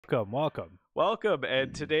Welcome. Welcome,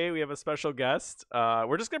 and today we have a special guest.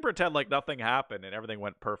 We're just gonna pretend like nothing happened and everything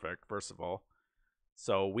went perfect. First of all,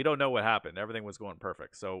 so we don't know what happened. Everything was going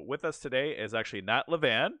perfect. So with us today is actually Nat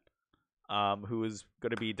Levan, who is going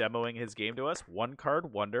to be demoing his game to us, One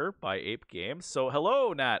Card Wonder by Ape Games. So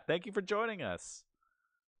hello, Nat. Thank you for joining us.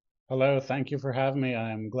 Hello, thank you for having me.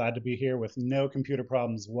 I'm glad to be here with no computer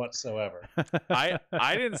problems whatsoever. I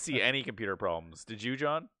didn't see any computer problems. Did you,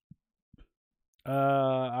 John?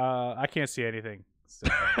 I can't see anything. So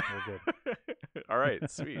we're good. All right,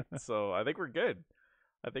 sweet. So I think we're good.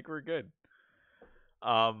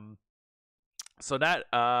 Um, so Nat,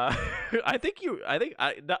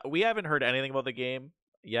 we haven't heard anything about the game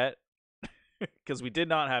yet because we did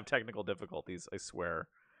not have technical difficulties. I swear.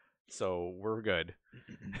 So we're good.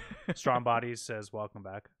 Strong Bodies says welcome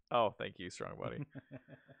back. Oh, thank you, Strong Body.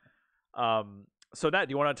 So Nat,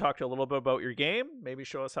 do you want to talk a little bit about your game? Maybe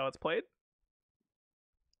show us how it's played.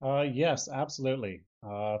 Yes, absolutely.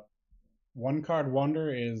 One Card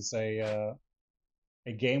Wonder is a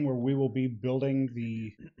game where we will be building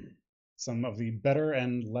some of the better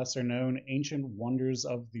and lesser known ancient wonders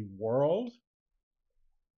of the world.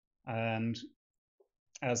 And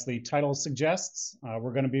as the title suggests,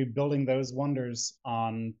 we're going to be building those wonders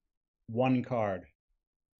on one card.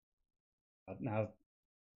 Now,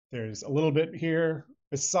 there's a little bit here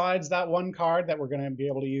besides that one card that we're going to be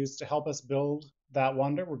able to use to help us build that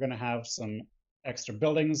wonder. We're going to have some extra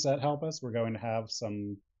buildings that help us. We're going to have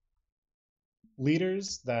some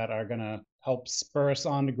leaders that are going to help spur us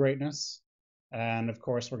on to greatness. And of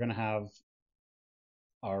course, we're going to have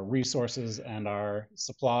our resources and our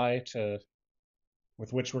supply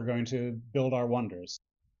with which we're going to build our wonders.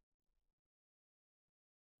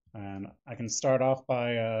 And I can start off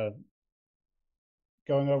by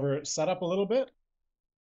going over setup a little bit.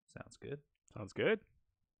 Sounds good.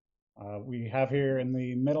 We have here in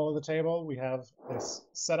the middle of the table, we have this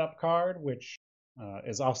setup card, which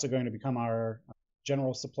is also going to become our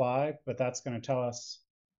general supply, but that's going to tell us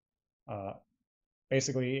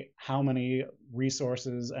basically how many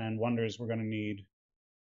resources and wonders we're going to need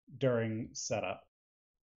during setup.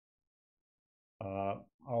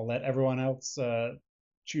 I'll let everyone else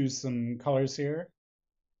choose some colors here.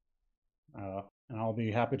 And I'll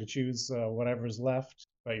be happy to choose whatever's left,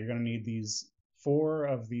 but you're going to need these 4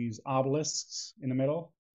 of these obelisks in the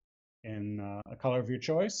middle in a color of your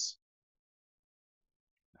choice.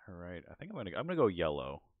 All right, I think I'm gonna go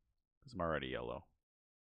yellow because I'm already yellow.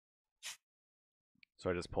 So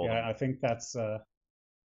I just pulled them. I think that's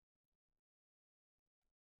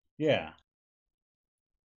yeah.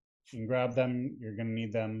 You can grab them. You're going to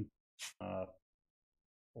need them a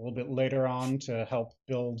little bit later on to help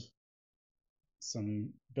build some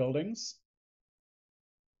buildings.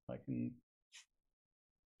 I can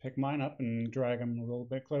pick mine up and drag them a little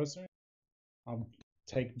bit closer. I'll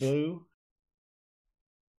take blue.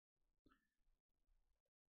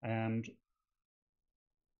 And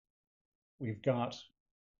we've got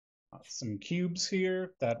some cubes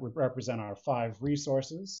here that represent our 5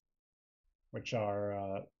 resources, which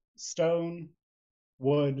are stone,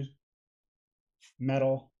 wood,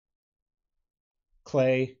 metal,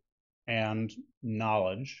 clay, and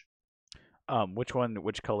knowledge.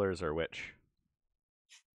 Which colors are which?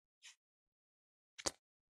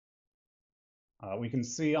 We can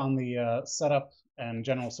see on the setup and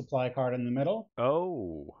general supply card in the middle.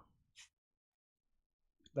 Oh.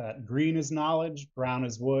 That green is knowledge, brown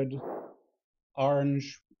is wood,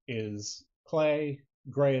 orange is clay,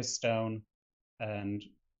 gray is stone, and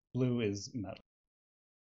blue is metal.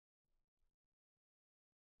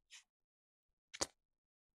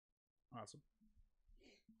 Awesome.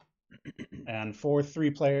 And for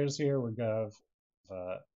 3 players here, we're going to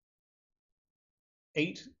have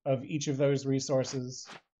 8 of each of those resources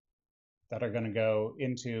that are going to go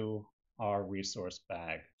into our resource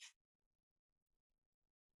bag.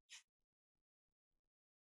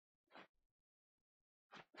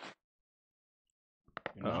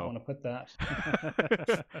 You don't want to put that.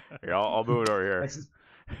 Here, I'll move it over here.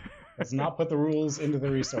 Let's not put the rules into the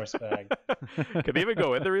resource bag. Could they even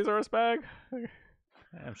go in the resource bag?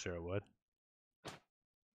 I'm sure it would.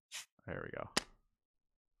 There we go.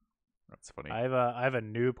 That's funny. I have a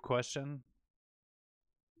noob question.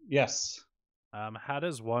 Yes. How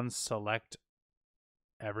does one select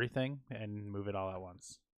everything and move it all at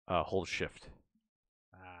once? Hold shift.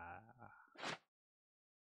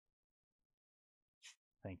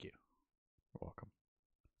 Thank you. You're welcome.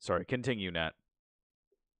 Sorry, continue, Nat.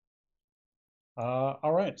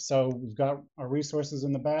 All right, so we've got our resources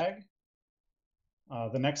in the bag.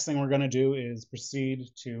 The next thing we're going to do is proceed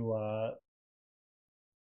to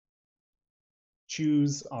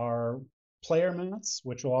choose our player mats,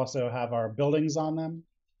 which will also have our buildings on them,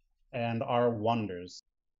 and our wonders.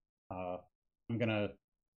 I'm going to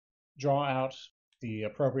draw out the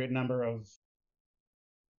appropriate number of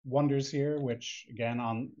wonders here, which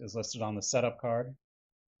again is listed on the setup card.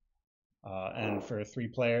 And for 3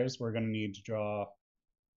 players, we're going to need to draw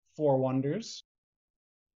 4 wonders.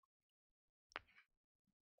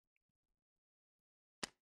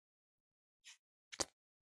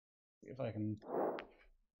 See if I can.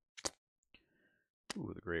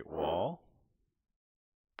 Ooh, the Great Wall.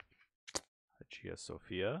 Hagia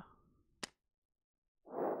Sophia.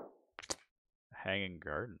 Hanging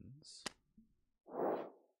Gardens.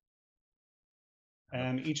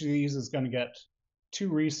 And each of these is going to get 2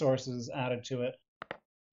 resources added to it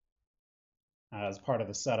as part of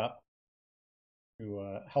the setup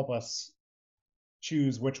to help us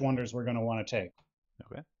choose which wonders we're going to want to take.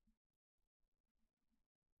 Okay.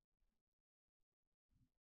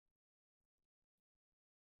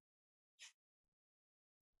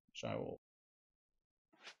 Which I will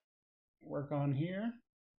work on here.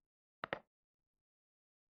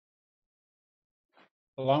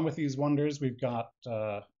 Along with these wonders, we've got,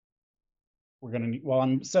 we're going to, while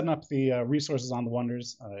I'm setting up the resources on the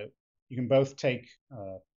wonders, you can both take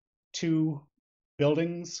 2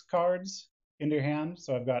 buildings cards into your hand.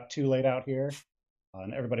 So I've got 2 laid out here,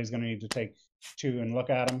 and everybody's going to need to take 2 and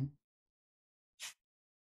look at them.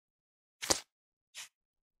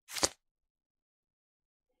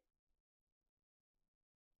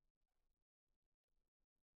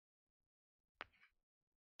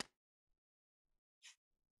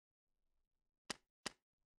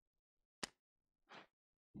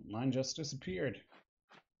 Mine just disappeared.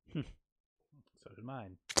 So did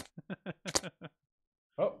mine.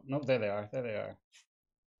 Oh, no, there they are. There they are.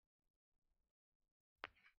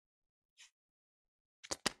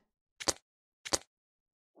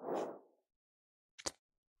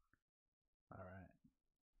 All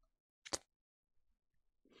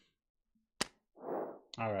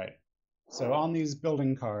right. All right. So on these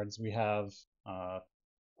building cards, we have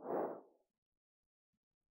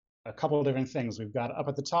a couple of different things. We've got up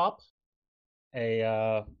at the top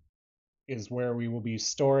is where we will be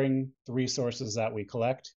storing the resources that we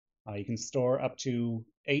collect. You can store up to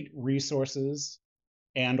 8 resources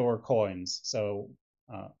and or coins. So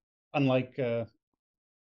unlike a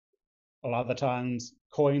lot of the times,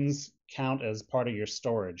 coins count as part of your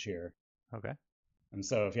storage here. Okay. And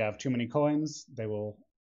so if you have too many coins, they will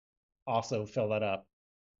also fill that up.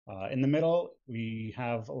 In the middle, we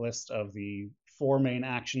have a list of the 4 main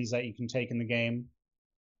actions that you can take in the game.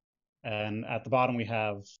 And at the bottom, we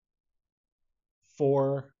have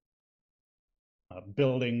 4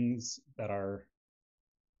 buildings that are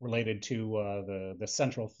related to the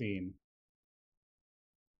central theme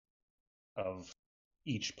of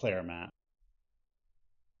each player mat.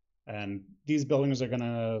 And these buildings are going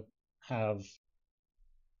to have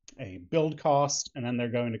a build cost, and then they're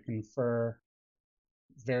going to confer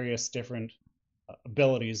various different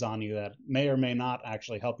abilities on you that may or may not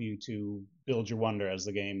actually help you to build your wonder as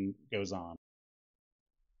the game goes on.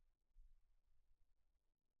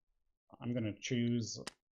 I'm going to choose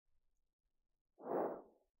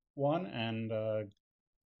one and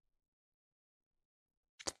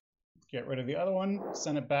get rid of the other one,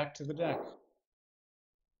 send it back to the deck.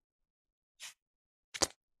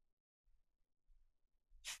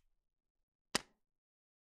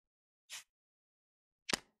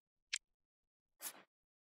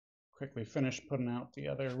 Quickly finish putting out the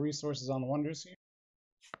other resources on the wonders here.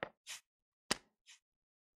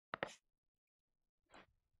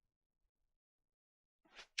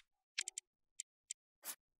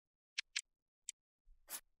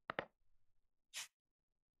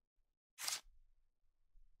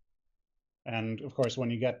 And of course, when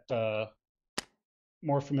you get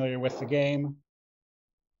more familiar with the game,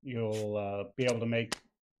 you'll be able to make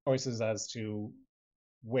choices as to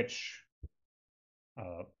which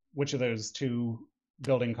of those 2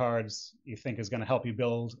 building cards you think is going to help you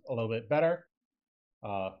build a little bit better.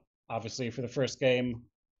 Obviously, for the first game,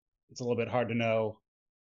 it's a little bit hard to know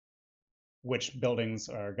which buildings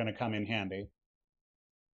are going to come in handy.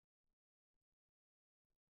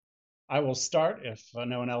 I will start if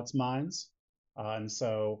no one else minds. And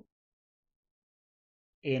so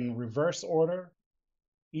in reverse order,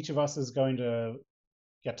 each of us is going to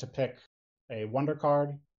get to pick a wonder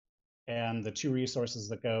card and the 2 resources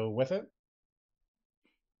that go with it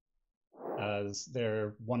as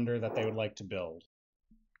their wonder that they would like to build.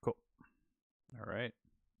 Cool. All right.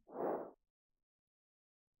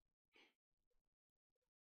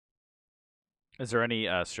 Is there any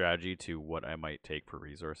strategy to what I might take for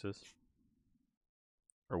resources?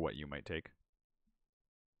 or what you might take.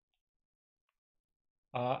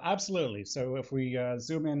 Absolutely. So if we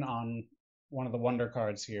zoom in on one of the wonder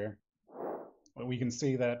cards here, we can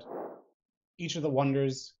see that each of the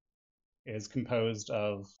wonders is composed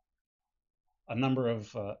of a number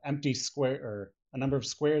of empty square or a number of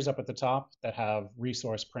squares up at the top that have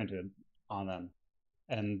resource printed on them.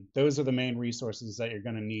 And those are the main resources that you're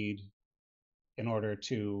going to need in order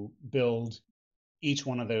to build each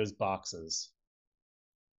one of those boxes.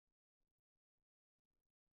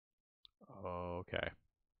 Okay.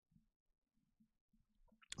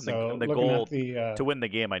 So And the looking goal at the to win the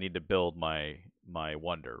game, I need to build my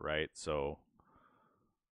wonder, right? So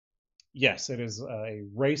yes, it is a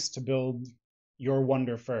race to build your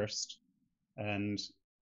wonder first, and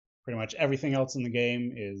pretty much everything else in the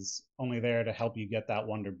game is only there to help you get that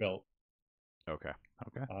wonder built. okay.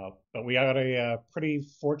 But we got a pretty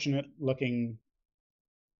fortunate looking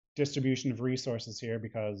distribution of resources here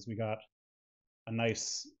because we got a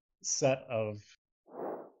nice set of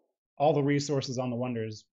all the resources on the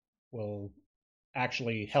wonders will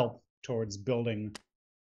actually help towards building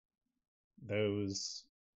those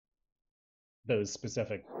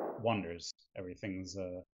specific wonders. Everything's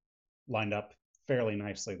lined up fairly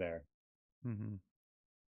nicely there. Mm-hmm.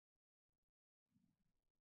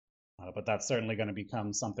 But that's certainly going to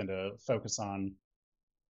become something to focus on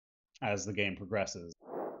as the game progresses,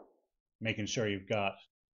 making sure you've got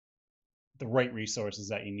the right resources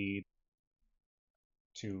that you need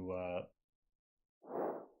to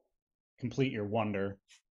complete your wonder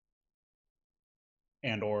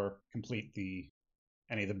and or complete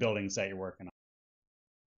any of the buildings that you're working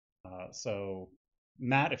on. So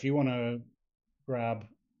Matt, if you want to grab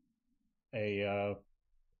a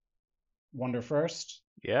wonder first.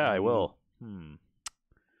 Yeah, I will.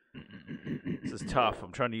 This is tough.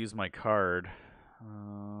 I'm trying to use my card.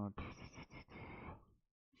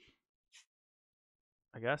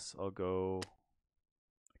 I guess I'll go.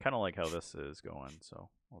 I kind of like how this is going, so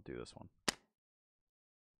I'll do this one.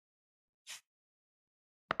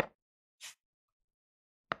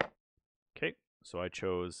 Okay, so I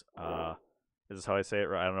chose. Is this how I say it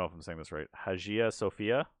right? I don't know if I'm saying this right. Hagia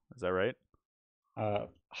Sophia. Is that right?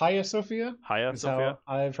 Hagia Sophia Hagia is Sophia.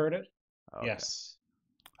 how I've heard it. Okay. Yes.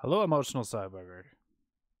 Hello, emotional cyborg.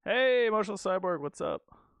 Hey, emotional cyborg. What's up?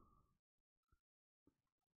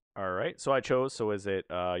 All right. So I chose. So is it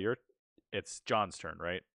It's John's turn,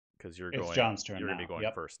 right? Because you're It's going. John's turn You're now. gonna be going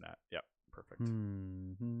Yep. first, Nat. Yep. Perfect.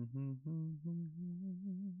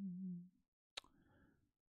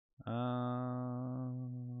 I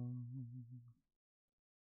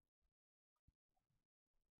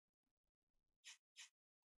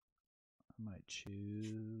might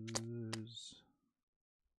choose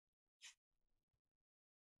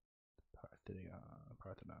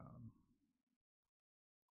Parthenon.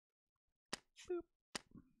 Boop.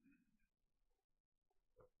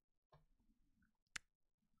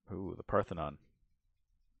 Ooh, the Parthenon.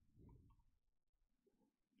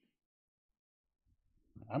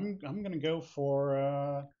 I'm gonna go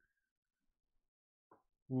for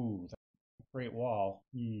that Great Wall.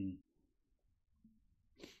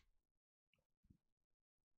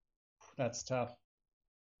 That's tough.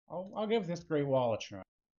 I'll give this Great Wall a try.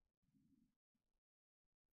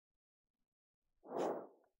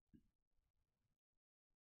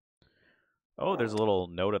 Oh, there's a little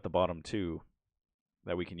note at the bottom too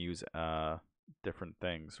that we can use different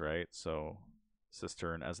things, right? So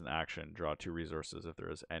cistern as an action, draw 2 resources if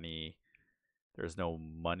there's no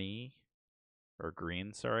money or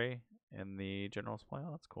green, sorry, in the general supply.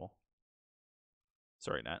 Oh, that's cool.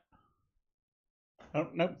 Sorry, Nat. Oh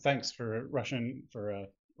no, thanks for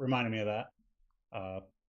reminding me of that.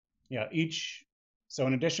 Yeah, so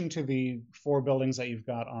in addition to the 4 buildings that you've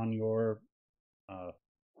got on your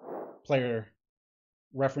player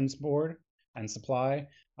reference board and supply,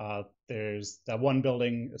 there's that one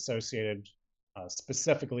building associated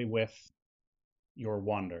specifically with your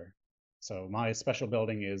wonder. So my special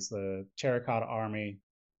building is the Terracotta Army,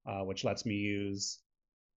 which lets me use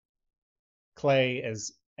clay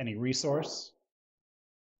as any resource.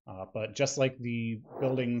 But just like the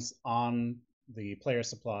buildings on the player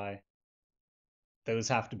supply, those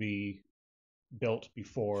have to be built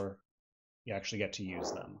before you actually get to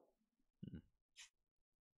use them.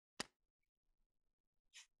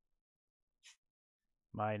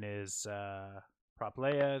 Mine is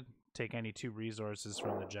Proplea. Take any 2 resources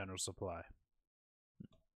from the general supply.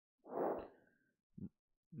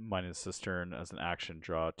 Mine is cistern as an action,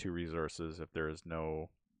 draw 2 resources if there is no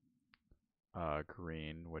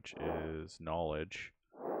green, which is knowledge,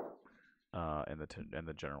 in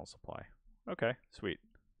the general supply. Okay, sweet.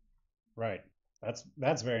 Right.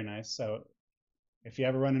 That's very nice. So if you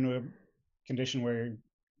ever run into a condition where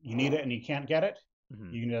you need it and you can't get it,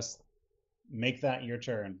 Mhm. you can just make that your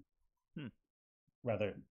turn. Hmm.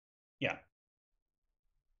 Rather, yeah.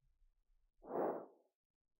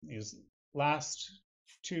 These last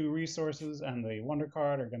two resources and the wonder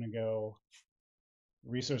card are going to go.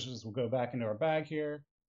 Resources will go back into our bag here.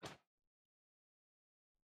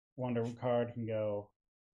 Wonder card can go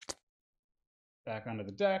back onto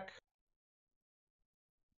the deck.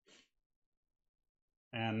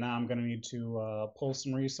 And now I'm going to need to pull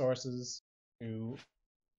some resources to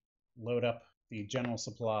load up the general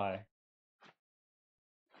supply.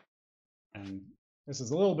 And this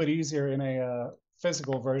is a little bit easier in a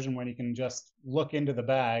physical version when you can just look into the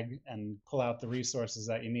bag and pull out the resources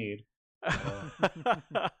that you need.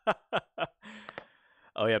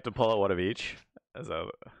 Oh, you have to pull out one of each.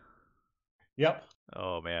 Yep.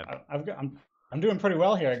 Oh man. I'm doing pretty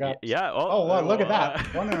well here. I got. Yeah. Oh, well, look at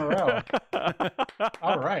that! One in a row.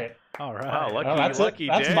 All right. All right. Wow, lucky, Oh, that's lucky it.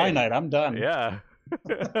 That's day. my night. I'm done. Yeah.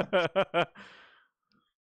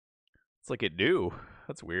 It's like it knew.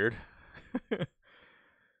 That's weird.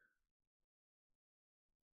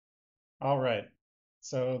 All right.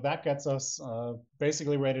 So that gets us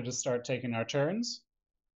basically ready to start taking our turns.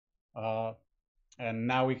 And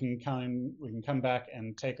now we can come back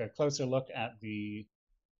and take a closer look at the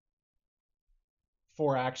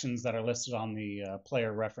 4 actions that are listed on the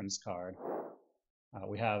player reference card.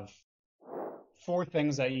 We have 4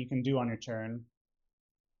 things that you can do on your turn,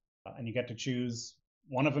 and you get to choose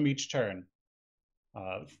one of them each turn.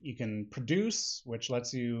 You can produce, which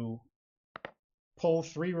lets you pull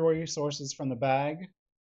 3 resources from the bag,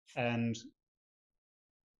 and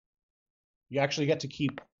you actually get to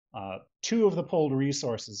keep 2 of the pulled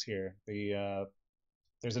resources here.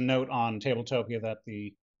 There's a note on Tabletopia that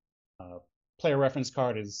the player reference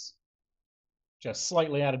card is just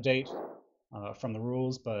slightly out of date from the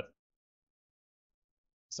rules, but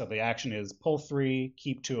so the action is pull 3,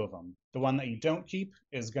 keep 2 of them. The one that you don't keep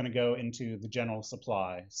is going to go into the general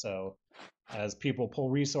supply. So as people pull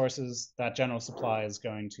resources, that general supply is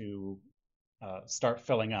going to start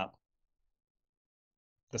filling up.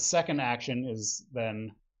 The second action is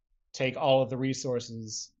then take all of the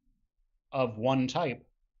resources of one type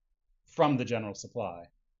from the general supply.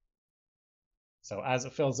 So as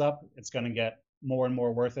it fills up, it's going to get more and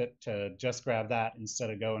more worth it to just grab that instead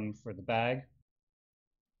of going for the bag.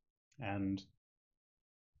 And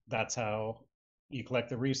that's how you collect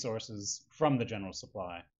the resources from the general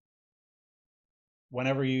supply.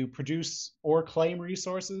 Whenever you produce or claim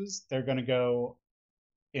resources, they're going to go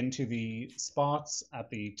into the spots at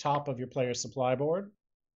the top of your player's supply board.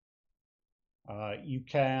 You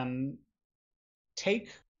can take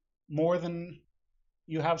more than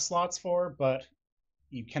you have slots for, but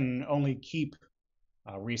you can only keep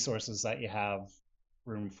resources that you have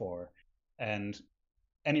room for. And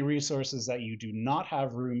any resources that you do not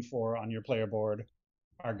have room for on your player board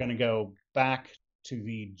are going to go back to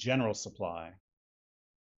the general supply.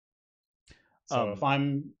 So if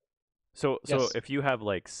I'm so yes. if you have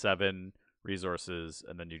like 7 resources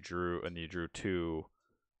and then you drew 2,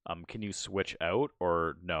 can you switch out,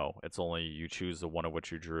 or no? It's only you choose the one of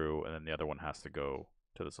which you drew, and then the other one has to go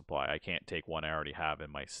to the supply. I can't take one I already have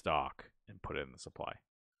in my stock and put it in the supply.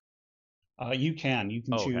 You can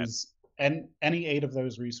Okay. choose any 8 of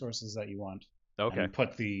those resources that you want, Okay. and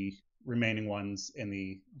put the remaining ones in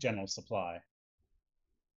the general supply.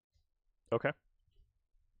 Okay.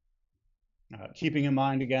 Keeping in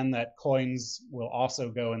mind again that coins will also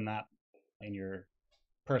go in your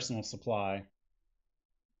personal supply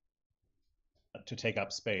to take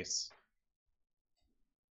up space.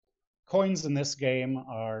 Coins in this game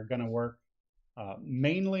are going to work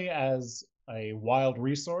mainly as a wild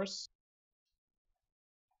resource,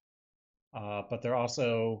 but they're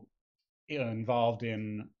also involved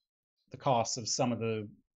in the costs of some of the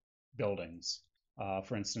buildings.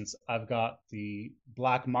 For instance, I've got the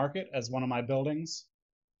black market as one of my buildings,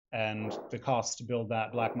 and the cost to build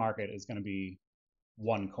that black market is going to be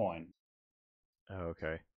 1 coin.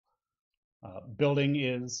 Okay. Building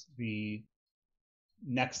is the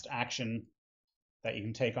next action that you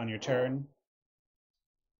can take on your turn.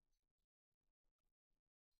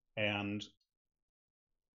 And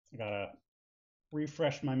I gotta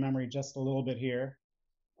refresh my memory just a little bit here.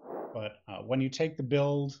 But when you take the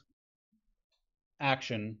build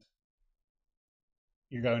action,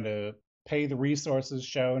 you're going to pay the resources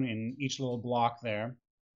shown in each little block there.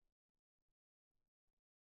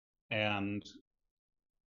 And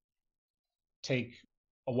take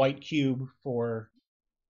a white cube for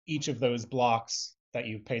each of those blocks that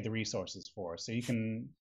you've paid the resources for. So you can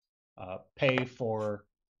pay for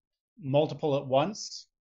multiple at once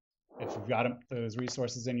if you've got those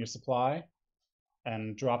resources in your supply,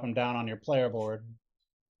 and drop them down on your player board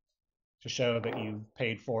to show that you've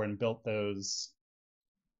paid for and built those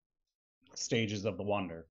stages of the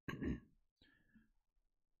wonder.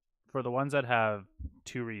 For the ones that have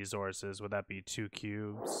 2 resources, would that be 2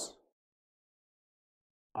 cubes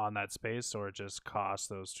on that space, or it just costs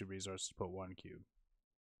those 2 resources to put 1 cube?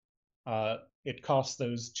 It costs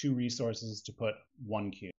those 2 resources to put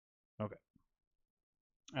 1 cube. Okay.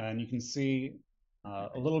 And you can see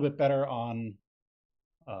a little bit better on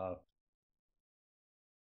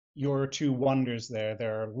your 2 wonders there.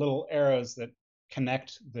 There are little arrows that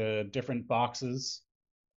connect the different boxes,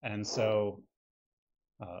 and so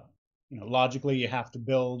logically you have to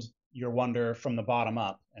build your wonder from the bottom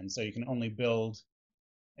up, and so you can only build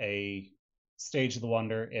a stage of the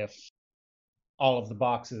wonder if all of the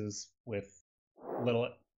boxes with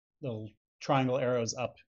little triangle arrows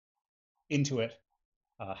up into it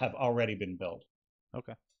have already been built.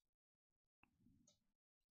 Okay.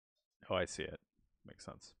 Oh, I see it. Makes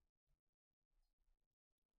sense.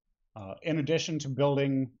 In addition to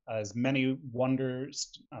building as many wonder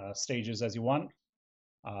stages as you want,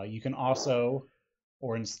 you can also,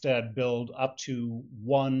 or instead, build up to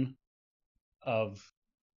 1 of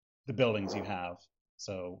the buildings you have.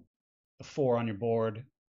 So the 4 on your board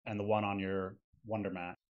and the 1 on your wonder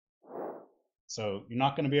mat. So you're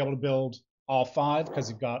not going to be able to build all 5 because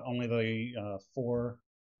you've got only the 4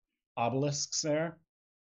 obelisks there.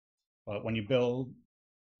 But when you build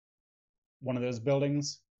one of those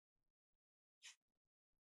buildings,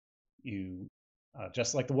 you,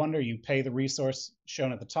 just like the wonder, you pay the resource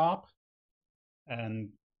shown at the top and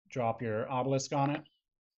drop your obelisk on it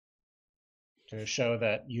to show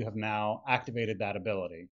that you have now activated that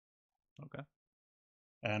ability. Okay.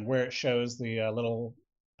 And where it shows the little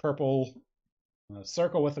purple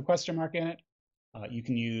circle with a question mark in it, you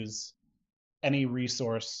can use any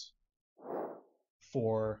resource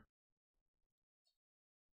for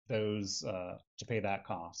those to pay that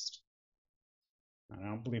cost. I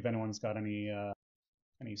don't believe anyone's got any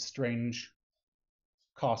strange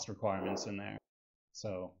cost requirements in there,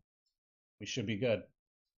 so we should be good.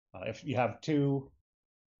 If you have 2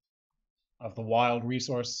 of the wild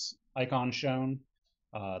resource icons shown,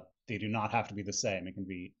 they do not have to be the same. It can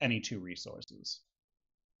be any 2 resources.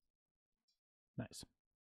 Nice.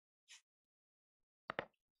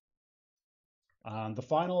 The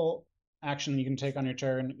final action you can take on your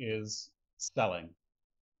turn is selling.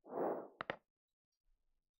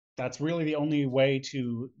 That's really the only way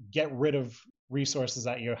to get rid of resources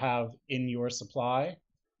that you have in your supply,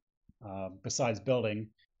 besides building,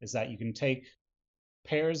 is that you can take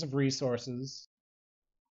pairs of resources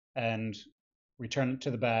and return it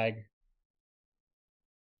to the bag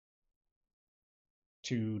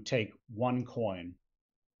to take 1 coin.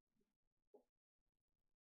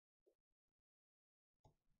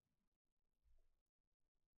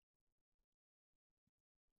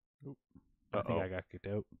 I think I got kicked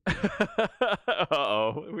out.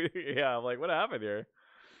 Uh-oh. Yeah, I'm like, what happened here?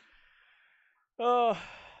 Oh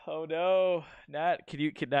no. Nat, can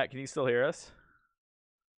you still hear us?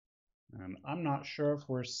 And I'm not sure if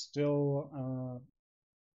we're still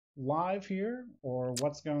live here or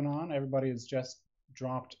what's going on. Everybody has just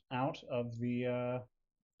dropped out of the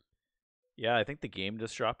Yeah, I think the game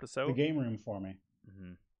just dropped us out. the game room for me.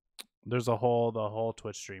 Mm-hmm. There's the whole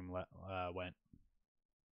Twitch stream went.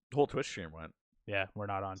 The whole Twitch stream went. Yeah, we're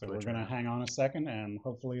not on So Twitch. we're going to hang on a second, and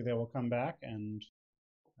hopefully they will come back. And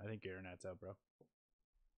I think your internet's out, bro.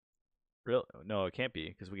 Real? No, it can't be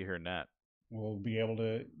because we can hear Nat. we'll be able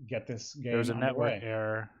to get this game There's a network underway.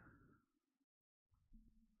 error.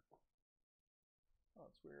 Oh,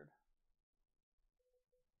 it's weird.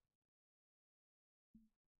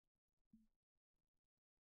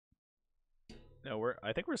 No,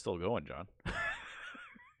 I think we're still going, John.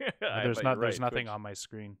 There's Right, nothing Twitch. on my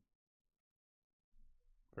screen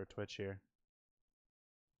for Twitch here.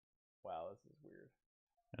 Wow, this is weird.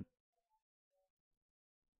 And-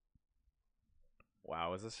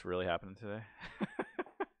 Wow, is this really happening today?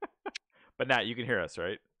 But Nat, you can hear us,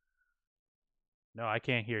 right? No, I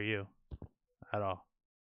can't hear you at all.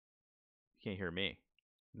 You can't hear me.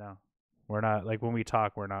 No, we're not, like, when we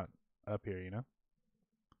talk, we're not up here, you know?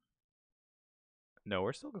 No,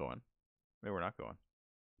 we're still going. Maybe we're not going.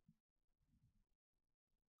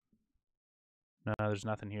 No, there's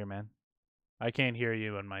nothing here, man. I can't hear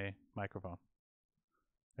you on my microphone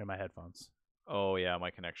or my headphones. Oh yeah, my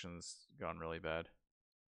connection's gone really bad.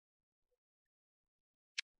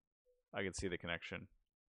 I can see the connection.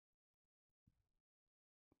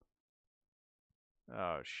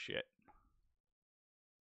 Oh shit.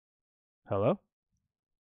 Hello?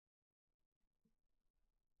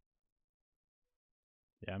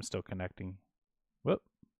 Yeah, I'm still connecting. Whoop.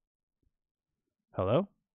 Hello?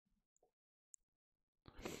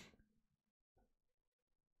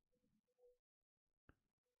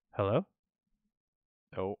 Hello?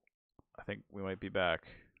 Oh, I think we might be back.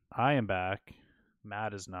 I am back.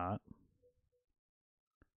 Matt is not.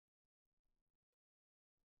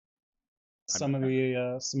 Some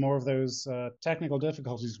more of those technical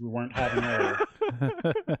difficulties we weren't having earlier.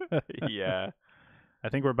 Yeah. I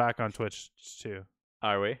think we're back on Twitch too.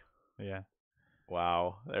 Are we? Yeah.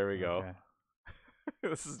 Wow. There we go. Okay.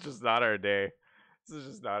 This is just not our day. This is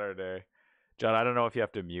just not our day. John, I don't know if you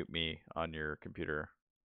have to mute me on your computer.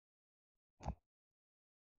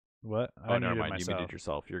 What? Oh, I never muted mind. You myself. muted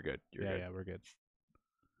yourself. You're good. You're good. Yeah, we're good.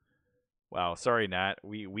 Wow. Sorry, Nat.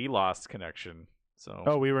 We lost connection. So.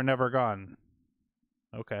 Oh, we were never gone.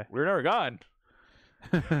 Okay. We were never gone.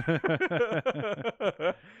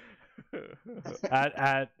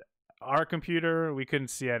 at our computer, we couldn't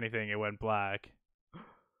see anything. It went black.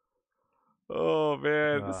 Oh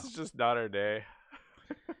man, this is just not our day.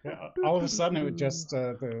 Yeah, all of a sudden, it would just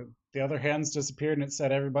the other hands disappeared, and it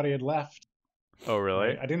said everybody had left. Oh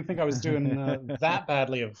really? I didn't think I was doing that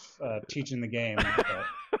badly of teaching the game. But...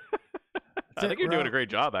 I think you're doing a great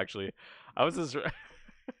job, actually. I was just.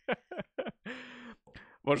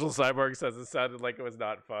 Marshall Cyborg says it sounded like it was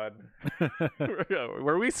not fun.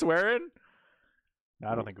 Were we swearing?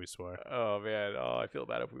 I don't think we swore. Oh man, oh I feel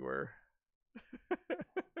bad if we were.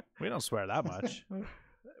 We don't swear that much.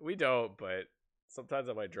 We don't, but sometimes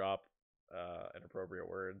I might drop inappropriate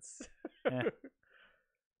words. Eh.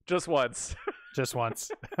 Just once. Just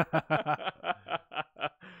once.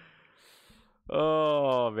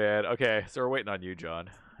 Oh man. Okay, so we're waiting on you,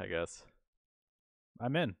 John, I guess.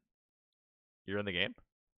 I'm in. You're in the game?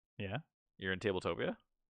 Yeah. You're in Tabletopia?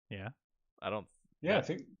 Yeah. I don't. Yeah,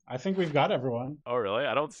 I think we've got everyone. Oh really?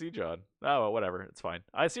 I don't see John. Oh well, whatever. It's fine.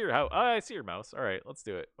 I see your I see your mouse. All right, let's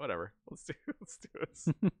do it. Whatever. Let's do this.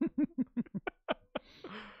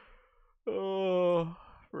 Oh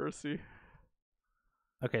mercy.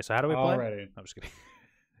 Okay, so how do we play? Alrighty. I'm just kidding.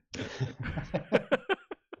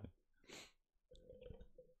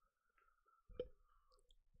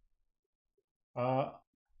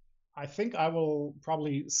 I think I will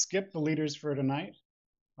probably skip the leaders for tonight,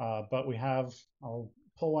 but I'll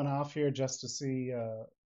pull one off here just to see, to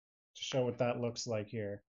show what that looks like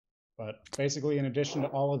here. But basically, in addition to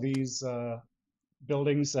all of these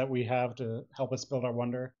buildings that we have to help us build our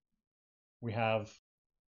wonder, we have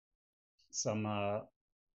some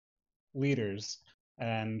leaders,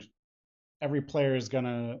 and every player is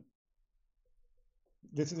gonna.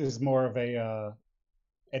 This is more of a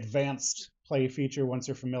advanced play feature once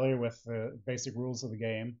you're familiar with the basic rules of the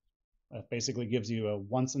game. It basically gives you a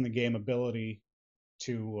once in the game ability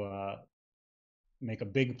to make a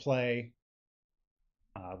big play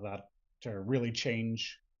that to really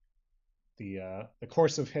change the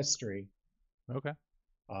course of history. Okay.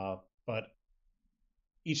 But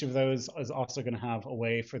each of those is also going to have a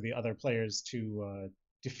way for the other players to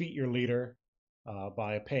defeat your leader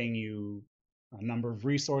by paying you a number of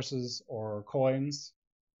resources or coins.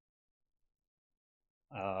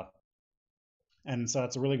 And so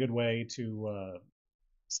it's a really good way to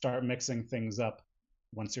start mixing things up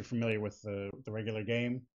once you're familiar with the regular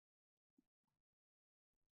game.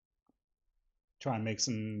 Try and make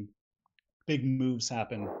some big moves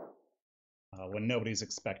happen when nobody's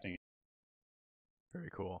expecting it. Very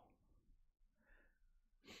cool.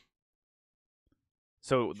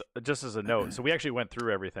 So just as a note, so we actually went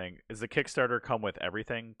through everything. Is the Kickstarter come with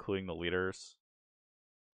everything, including the leaders?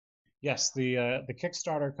 Yes, the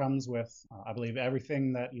Kickstarter comes with, I believe,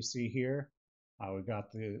 everything that you see here. We've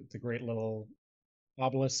got the great little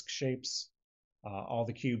obelisk shapes, all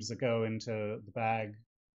the cubes that go into the bag,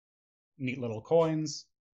 neat little coins,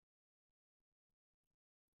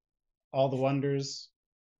 all the wonders,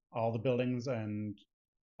 all the buildings, and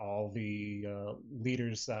all the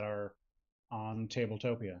leaders that are on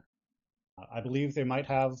Tabletopia. I believe they might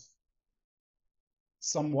have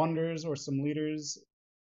some wonders or some leaders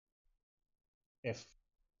if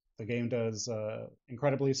the game does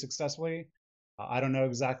incredibly successfully. I don't know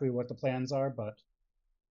exactly what the plans are, but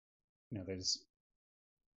there's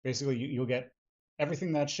basically you'll get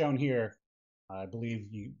everything that's shown here. I believe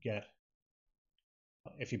you get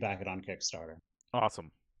if you back it on Kickstarter.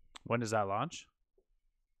 Awesome. When does that launch?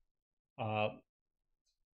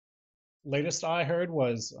 Latest I heard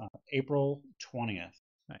was April 20th.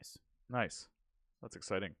 Nice. Nice. That's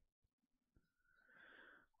exciting.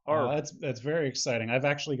 That's very exciting. I've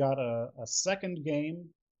actually got a second game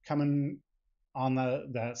coming on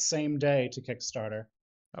that same day to Kickstarter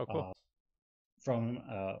Oh, cool. from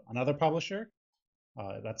another publisher.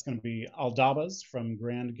 That's going to be Aldabas from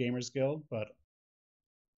Grand Gamers Guild, but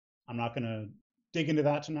I'm not going to dig into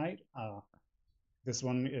that tonight. This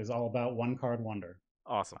one is all about One Card Wonder.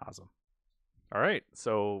 Awesome. All right,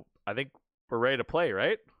 so I think we're ready to play,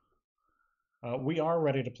 right? We are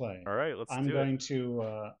ready to play. All right, let's I'm do going it.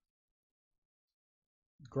 to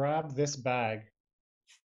grab this bag.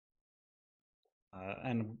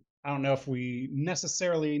 And I don't know if we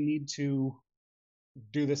necessarily need to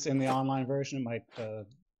do this in the online version. It might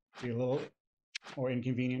be a little more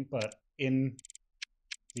inconvenient, but in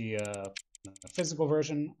the physical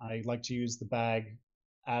version, I like to use the bag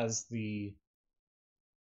as the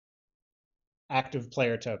active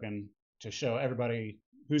player token to show everybody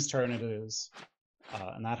whose turn it is.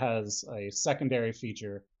 And that has a secondary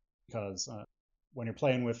feature because when you're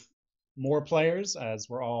playing with more players, as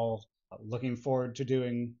we're all looking forward to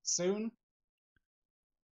doing soon,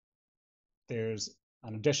 there's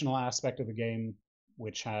an additional aspect of the game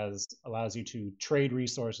which allows you to trade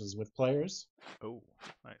resources with players. Oh,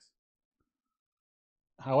 nice.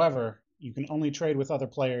 However, you can only trade with other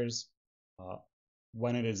players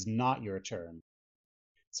when it is not your turn.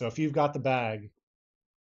 So if you've got the bag,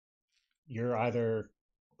 you're either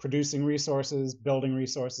producing resources, building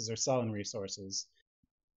resources, or selling resources.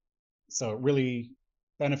 So it really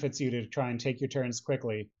benefits you to try and take your turns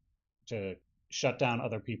quickly to shut down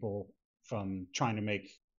other people from trying to make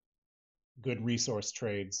good resource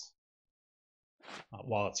trades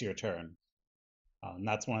while it's your turn. And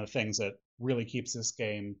that's one of the things that really keeps this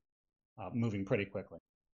game moving pretty quickly.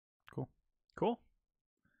 Cool.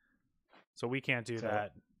 So we can't do So-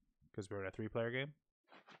 that because we're in a 3-player game.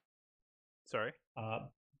 Sorry.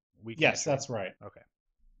 We can't Yes, trade? that's right. Okay.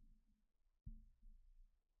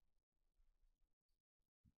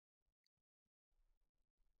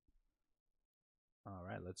 All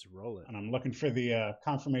right, let's roll it. And I'm looking for the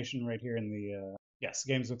confirmation right here in the yes,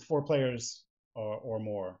 games with 4 players or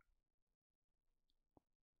more.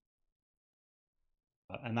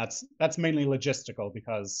 And that's mainly logistical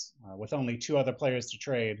because with only 2 other players to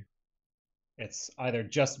trade, it's either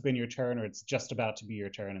just been your turn or it's just about to be your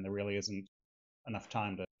turn, and there really isn't enough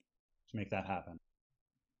time to make that happen.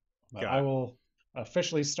 But Got I it. will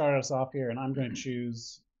officially start us off here, and I'm going to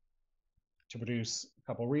choose to produce a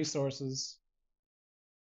couple resources.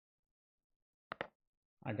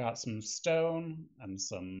 I got some stone and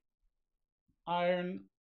some iron.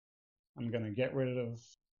 I'm going to get rid of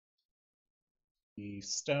the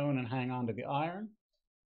stone and hang on to the iron.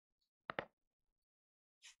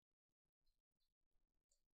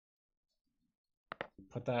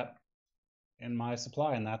 Put that in my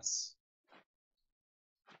supply, and that's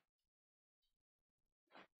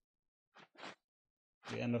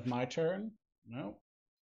the end of my turn. No.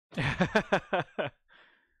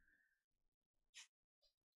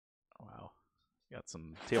 Wow. Got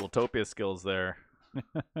some Tabletopia skills there.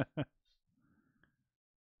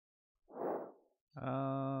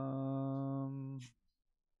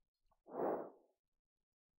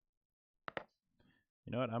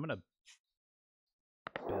 You know what? I'm gonna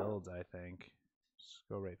build. I think. Just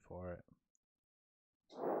go right for it.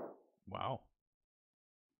 Wow.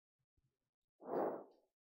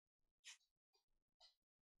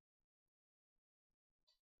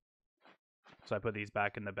 So I put these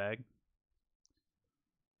back in the bag.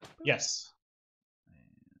 Yes.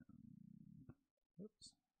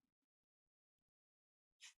 Oops.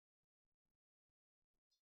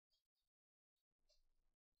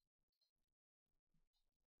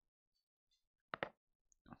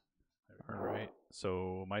 All right.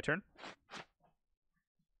 So my turn.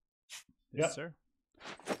 Yes, Yep. sir.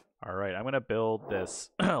 All right. I'm gonna build this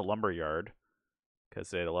lumber yard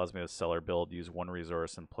because it allows me to sell or build, use one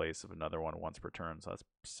resource in place of another one once per turn. So that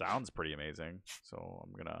sounds pretty amazing. So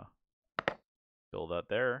I'm gonna build that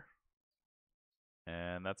there,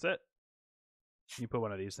 and that's it. You put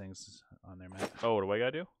one of these things on there, Matt. Oh, what do I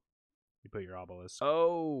gotta do? You put your obelisk.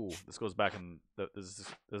 Oh, this goes back in. Does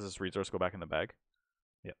this resource go back in the bag?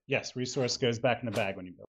 Yes, resource goes back in the bag when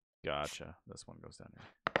you build. Gotcha. This one goes down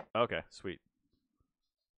here. Okay, sweet.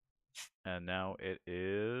 And now it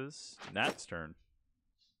is Nat's turn.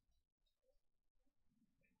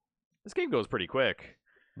 This game goes pretty quick.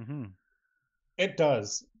 Mm-hmm. It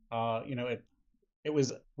does. It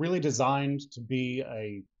was really designed to be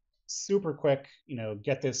a super quick,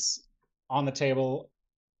 get this on the table,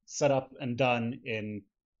 set up and done in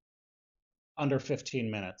under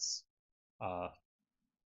 15 minutes.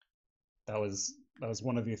 That was that was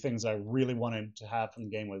one of the things I really wanted to have from the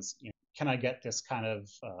game was, can I get this kind of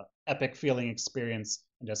epic feeling experience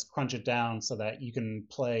and just crunch it down so that you can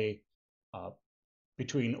play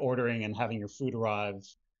between ordering and having your food arrive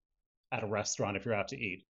at a restaurant if you're out to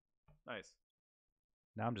eat. Nice.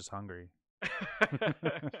 Now I'm just hungry.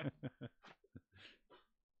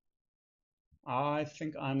 I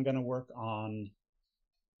think I'm going to work on.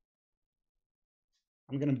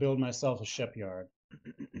 I'm going to build myself a shipyard.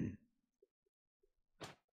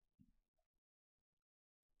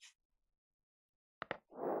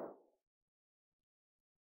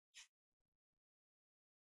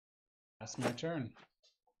 That's my turn.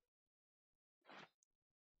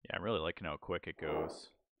 Yeah, I'm really liking how quick it goes.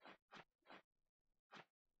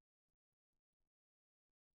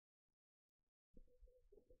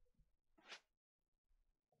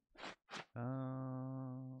 What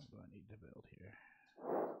do I need to build here?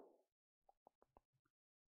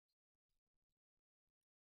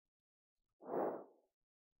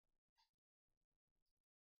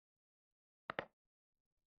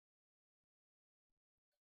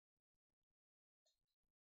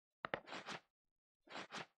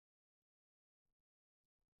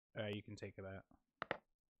 You can take that.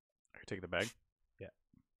 I can take the bag? Yeah.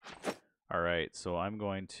 All right, so I'm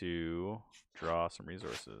going to draw some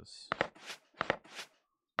resources.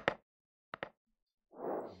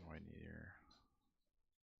 What do I need here?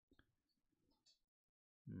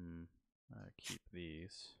 Keep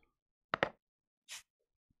these.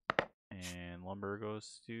 And lumber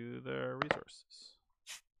goes to the resources.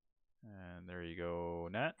 And there you go,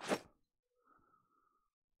 Nat.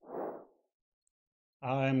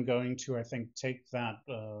 I'm going to, I think, take that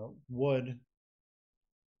wood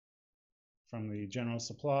from the general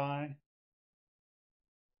supply.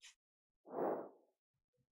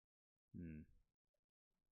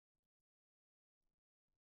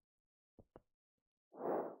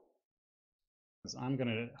 I'm going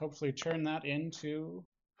to hopefully turn that into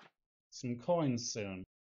some coins soon.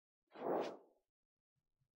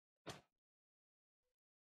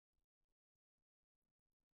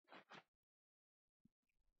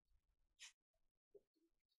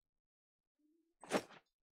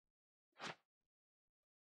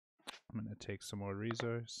 I'm going to take some more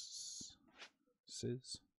resources.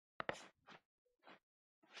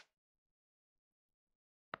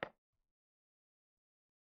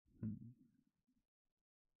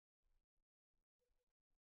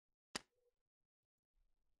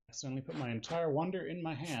 Accidentally put my entire wonder in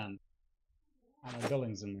my hand. All my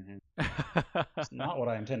buildings in my hand. It's not what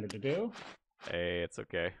I intended to do. Hey, it's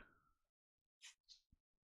okay.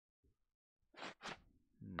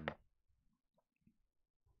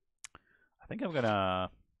 I think I'm gonna...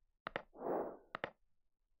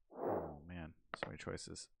 Oh man, so many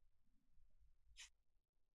choices.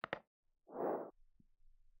 I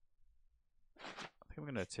think I'm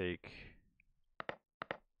gonna take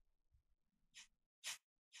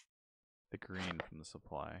the green from the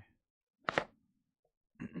supply.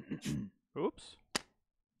 Oops.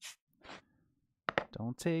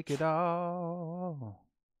 Don't take it all.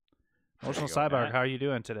 Emotional go, Cyborg, Nat. how are you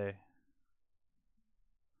doing today?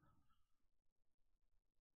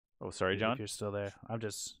 Oh, sorry, If John. you're still there, I'm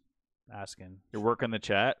just asking. You're working the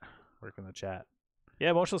chat. Working the chat.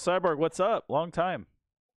 Yeah, Emotional Cyborg, what's up? Long time.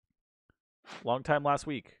 Long time last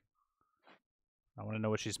week. I want to know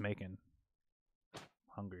what she's making.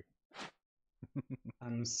 Hungry.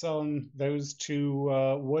 I'm selling those two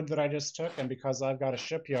wood that I just took, and because I've got a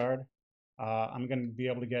shipyard, I'm going to be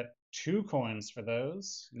able to get 2 coins for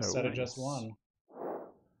those instead of just 1.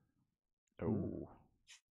 Oh.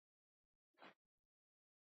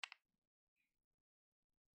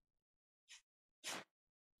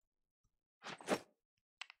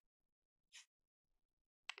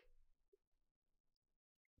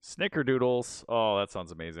 Snickerdoodles. Oh, that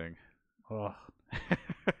sounds amazing. Oh,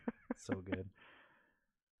 so good.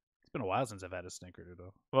 It's been a while since I've had a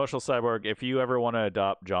snickerdoodle. Emotional Cyborg, if you ever want to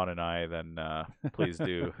adopt John and I, then please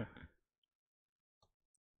do.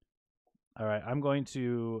 All right, I'm going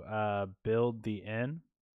to build the inn.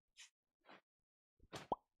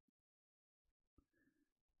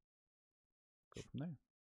 Go from there.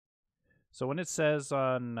 So when it says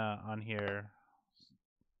on here,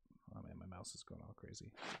 oh man, my mouse is going all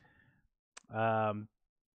crazy.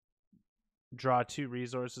 Draw 2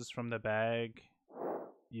 resources from the bag.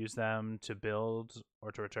 Use them to build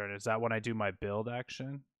or to return. Is that when I do my build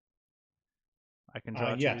action? I can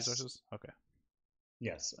draw 2 resources? Okay.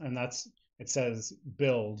 Yes, and it says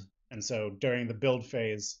build, and so during the build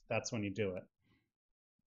phase, that's when you do it.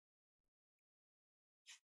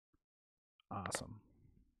 Awesome.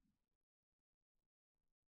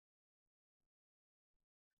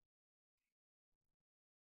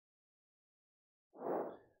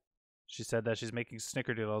 She said that she's making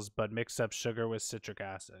snickerdoodles, but mixed up sugar with citric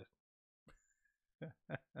acid.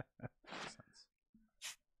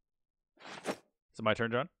 So my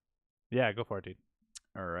turn, John? Yeah, go for it, dude.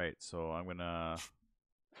 All right, so I'm gonna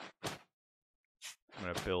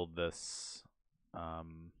build this. The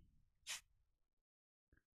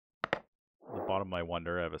bottom of my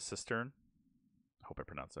wonder, I have a cistern. I hope I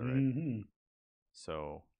pronounced that right. Mm-hmm.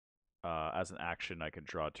 So, as an action, I can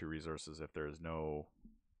draw 2 resources if there is no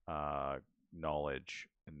knowledge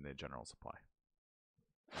in the general supply.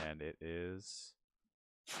 And it is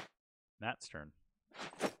Nat's turn.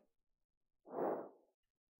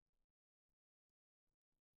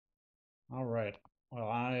 All right. Well,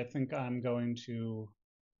 I think I'm going to.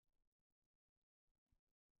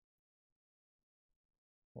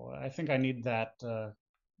 Well, I think I need that.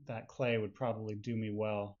 That clay would probably do me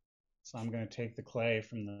well, so I'm going to take the clay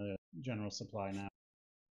from the general supply now.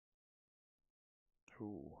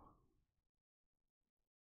 Ooh.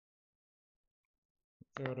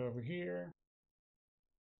 Throw it over here.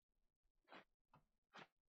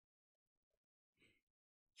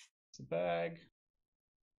 It's a bag.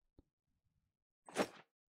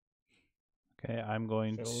 Okay, I'm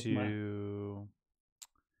going Fills to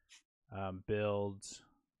build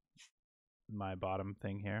my bottom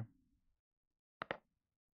thing here.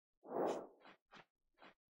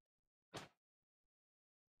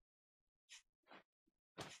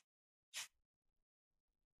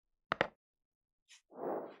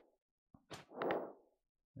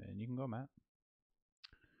 And you can go, Matt.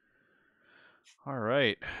 All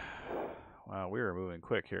right. Wow, we were moving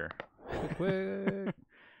quick here. Quick.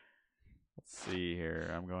 Let's see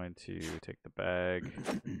here. I'm going to take the bag.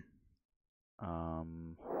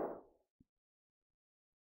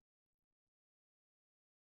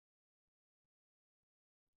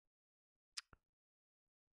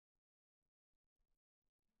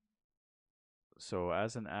 So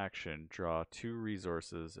as an action, draw 2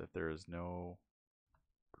 resources if there is no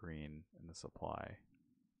green in the supply.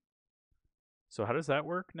 So how does that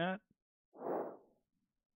work, Nat?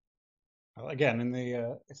 Again, in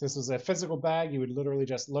the if this was a physical bag, you would literally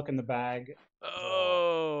just look in the bag,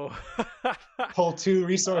 Oh, pull 2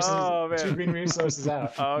 resources, Oh, man. 2 green resources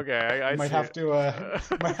out. Okay, I You might see. have to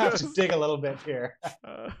might have to dig a little bit here.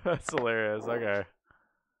 That's hilarious. Okay.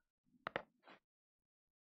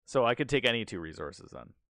 So I could take any 2 resources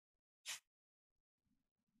then,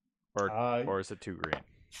 or is it 2 green?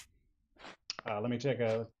 Let me take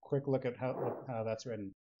a quick look at how that's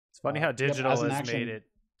written. It's funny how digital as an has action- made it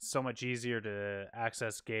so much easier to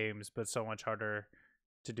access games, but so much harder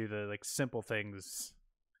to do the simple things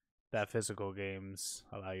that physical games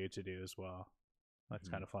allow you to do as well. That's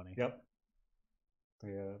kind of funny. Yep.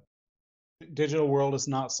 The digital world is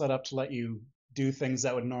not set up to let you do things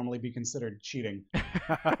that would normally be considered cheating.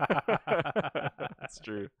 That's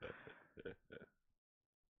true.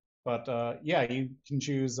 But yeah, you can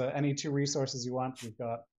choose any 2 resources you want. We've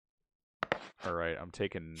got All right, I'm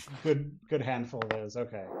taking good handful of those.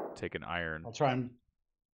 Okay, taking iron. I'll try and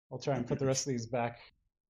put the rest of these back.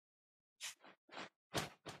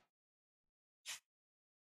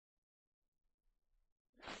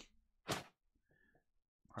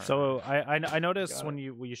 So I noticed when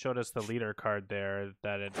you showed us the leader card there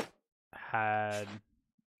that it had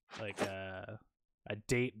like a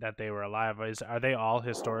date that they were alive. Are they all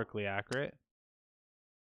historically accurate?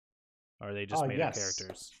 Or are they just made up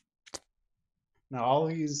characters? Now all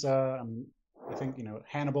these I think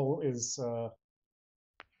Hannibal is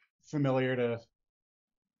familiar to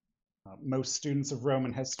most students of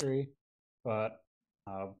Roman history, but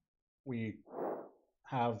we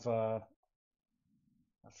have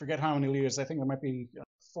I forget how many leaders. I think there might be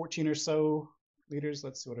 14 or so leaders.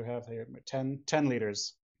 Let's see what we have here. 10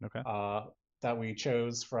 leaders. Okay. That we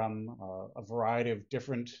chose from a variety of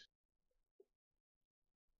different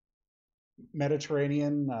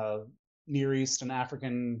Mediterranean, Near East, and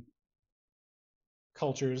African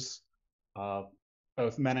cultures,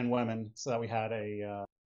 both men and women, so that we had a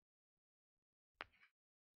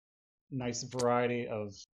nice variety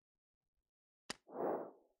of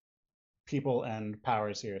people and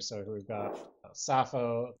powers here. So we've got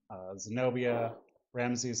Sappho, Zenobia,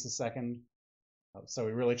 Ramses II. So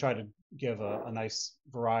we really try to give a nice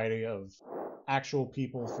variety of actual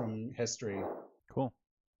people from history. Cool.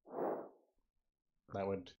 That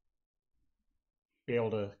would be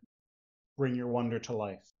able to bring your wonder to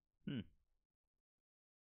life.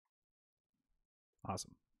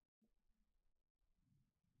 Awesome.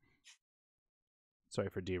 Sorry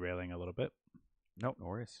for derailing a little bit. Nope, no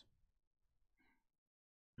worries.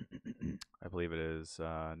 I believe it is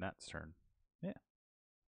Nat's turn. Yeah.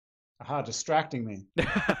 Aha, distracting me.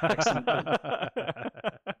 Excellent.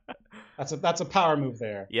 That's a power move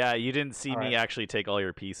there. Yeah, you didn't see All me right. actually take all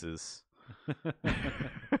your pieces.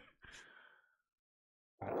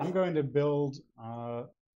 I'm going to build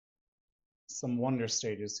some wonder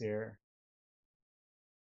stages here.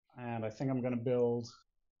 And I think I'm going to build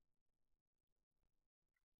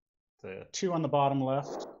the 2 on the bottom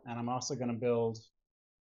left, and I'm also going to build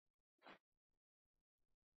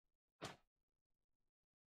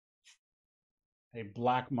a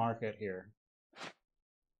black market here.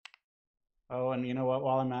 Oh, and you know what?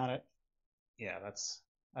 While I'm at it, yeah, that's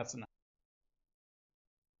enough.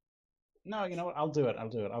 No, you know what? I'll do it.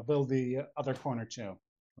 I'll build the other corner too.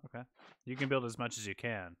 Okay. You can build as much as you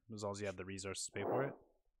can, as long as you have the resources to pay for it.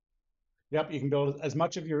 Yep, you can build as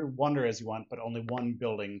much of your wonder as you want, but only one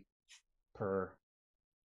building per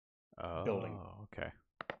building. Oh, okay.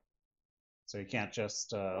 So you can't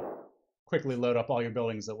just quickly load up all your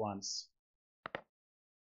buildings at once.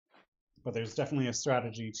 But there's definitely a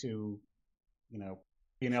strategy to,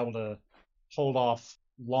 being able to hold off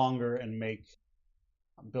longer and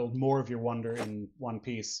build more of your wonder in one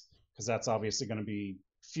piece, because that's obviously going to be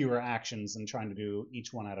fewer actions than trying to do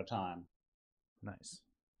each one at a time. Nice.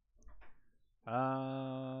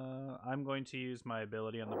 I'm going to use my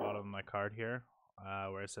ability on the bottom of my card here,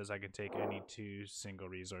 where it says I can take any 2 single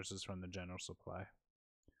resources from the general supply.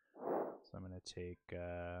 So I'm going to take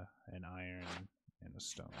an iron and a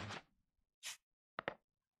stone.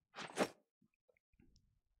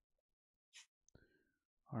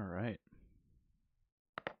 All right.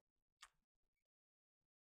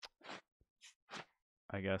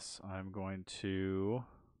 I guess I'm going to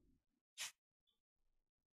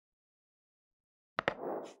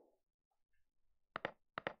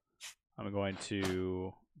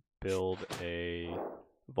build a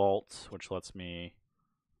vault, which lets me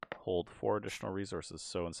hold 4 additional resources.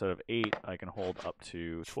 So instead of 8, I can hold up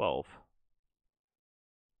to 12.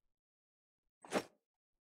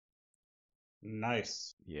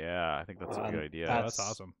 Nice. Yeah, I think that's a good idea. That's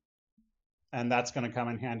awesome. And that's going to come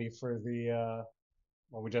in handy for the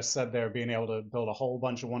what we just said there, being able to build a whole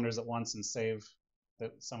bunch of wonders at once and save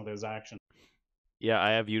some of those actions. Yeah,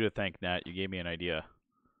 I have you to thank, Nat. You gave me an idea.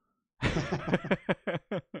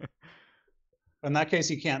 In that case,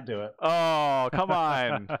 you can't do it. Oh, come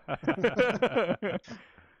on.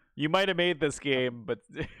 You might have made this game, but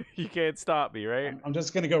you can't stop me, right? I'm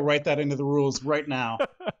just going to go write that into the rules right now.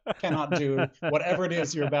 Cannot do whatever it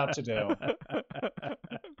is you're about to do.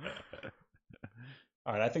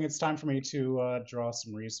 All right, I think it's time for me to draw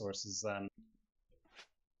some resources then.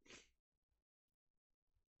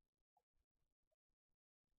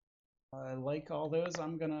 I like all those.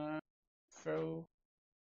 I'm going to throw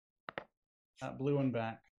that blue one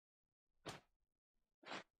back.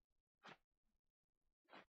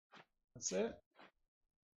 That's it.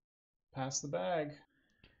 Pass the bag.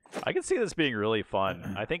 I can see this being really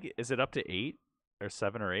fun. I think, is it up to 8 or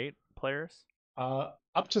 7 or 8 players?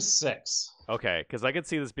 Up to 6. Okay, because I could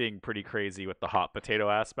see this being pretty crazy with the hot potato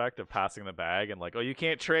aspect of passing the bag and like, oh, you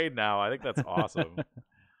can't trade now. I think that's awesome.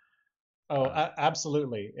 Oh,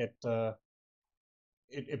 absolutely.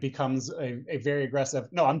 It becomes a very aggressive.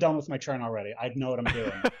 No, I'm done with my turn already. I know what I'm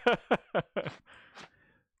doing.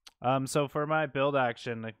 So for my build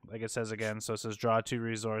action, like it says again, so it says draw 2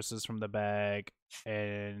 resources from the bag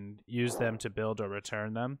and use them to build or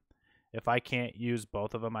return them. If I can't use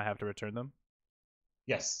both of them, I have to return them?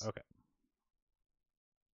 Yes. Okay.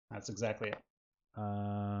 That's exactly it.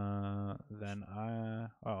 Then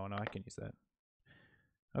oh no, I can use that.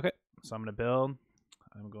 Okay, so I'm gonna build.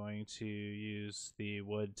 I'm going to use the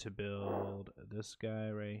wood to build this guy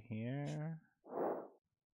right here.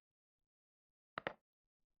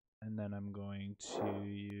 And then I'm going to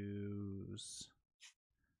use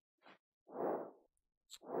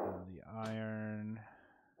the iron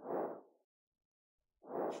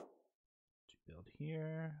to build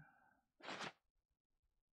here.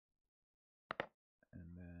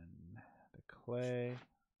 And then the clay.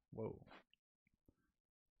 Whoa.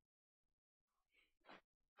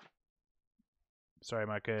 Sorry,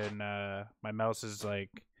 my mouse is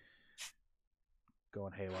like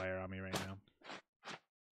going haywire on me right now.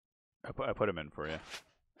 I put them in for you.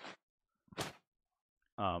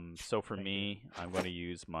 So for me, I'm going to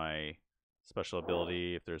use my special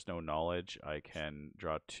ability. If there's no knowledge, I can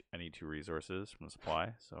draw any 2 resources from the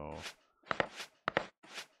supply. So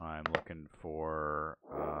I'm looking for,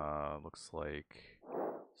 looks like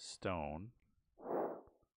stone.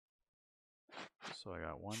 So I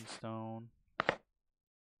got 1 stone.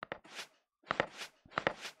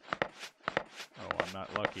 Oh, I'm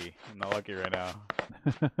not lucky. I'm not lucky right now.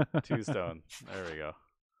 2 stone. There we go.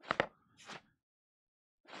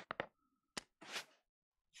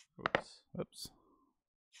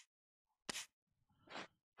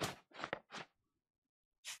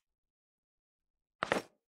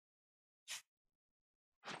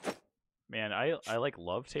 Man, I like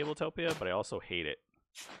love Tabletopia, but I also hate it.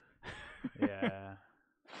 Yeah.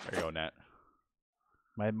 There you go, Nat.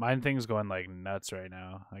 Mine thing's going like nuts right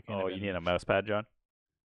now. I can't. Oh, you need a mouse pad, John?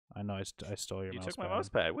 I know. I stole your You mouse took pad. my mouse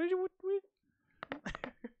pad. What did you?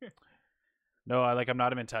 No, I'm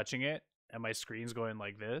not even touching it, and my screen's going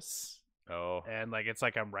like this. Oh, And like it's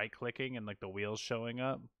like I'm right clicking, and like the wheels showing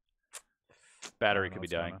up. battery could be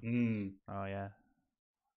dying. Oh yeah.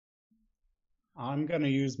 I'm gonna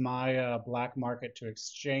use my black market to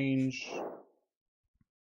exchange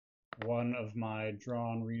one of my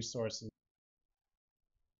drawn resources.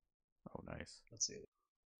 Oh, nice. Let's see.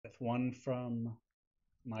 With one from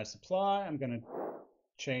my supply, I'm gonna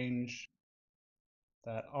change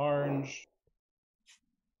that orange,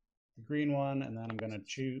 the green one, and then I'm gonna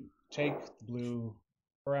take the blue,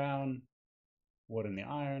 brown, wood, and the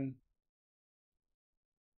iron.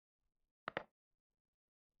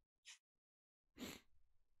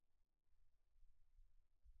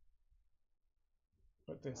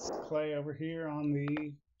 Put this clay over here on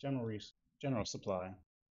the general supply.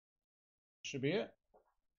 Should be it.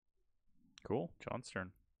 Cool. John's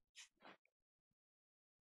turn.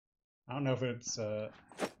 I don't know if it's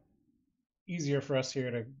easier for us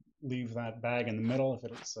here to leave that bag in the middle. If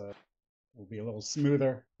it's will be a little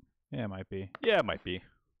smoother. Yeah, it might be. Yeah, it might be.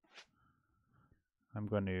 I'm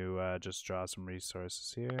going to just draw some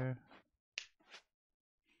resources here.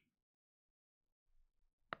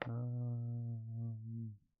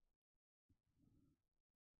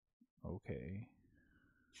 Okay.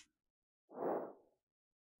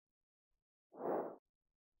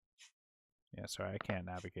 Yeah, sorry, I can't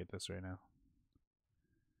navigate this right now.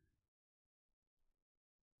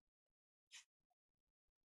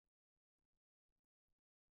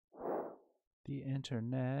 The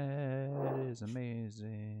internet is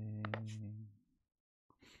amazing.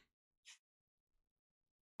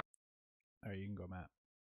 All right, you can go, Matt.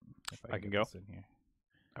 If I can get go? this in here.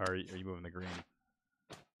 Are you moving the green?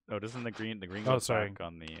 Oh, doesn't the green goes back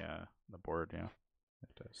on the board? Yeah,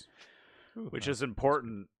 It does. which is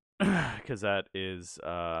important because that is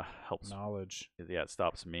helps knowledge. Yeah, it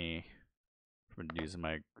stops me from using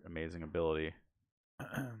my amazing ability.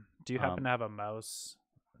 Do you happen to have a mouse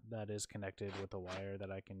that is connected with a wire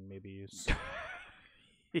that I can maybe use?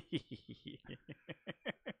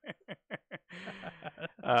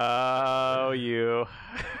 Oh, you.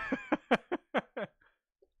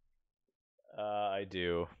 I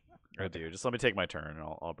do. I do. Just let me take my turn, and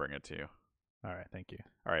I'll bring it to you. All right, thank you.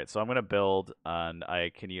 All right, so I'm gonna build, and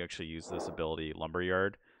you actually use this ability,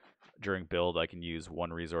 Lumberyard. During build, I can use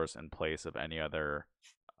one resource in place of any other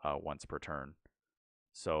once per turn.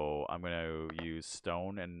 So I'm gonna use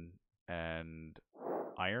stone and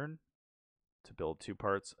iron to build 2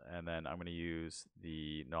 parts, and then I'm gonna use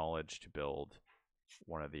the knowledge to build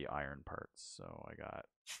one of the iron parts. So I got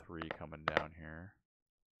 3 coming down here.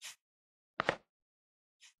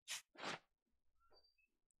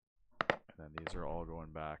 And then these are all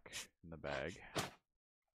going back in the bag.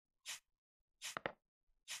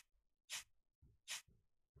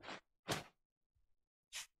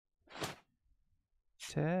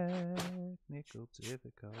 Technical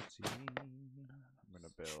difficulty. I'm going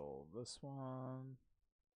to build this one,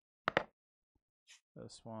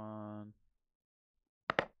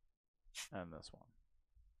 and this one.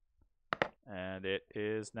 And it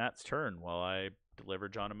is Nat's turn while I deliver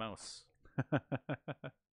John a mouse.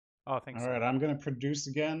 Oh, thanks. All right, I'm going to produce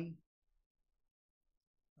again.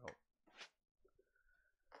 Oh.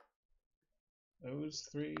 Those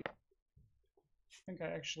 3. I think I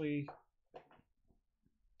actually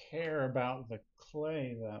care about the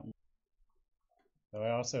clay that much. Though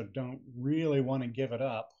I also don't really want to give it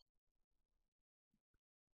up.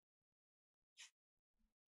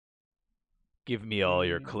 Give me all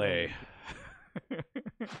your clay.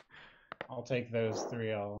 I'll take those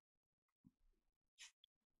 3.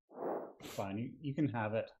 Fine, you can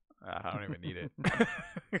have it. I don't even need it.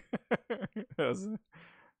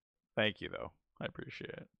 Thank you, though. I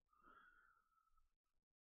appreciate it.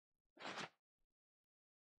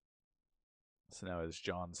 So now it's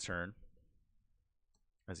John's turn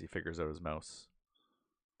as he figures out his mouse.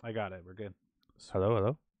 I got it. We're good.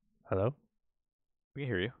 Hello? We can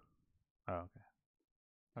hear you. Oh, okay.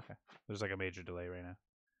 Okay. There's like a major delay right now.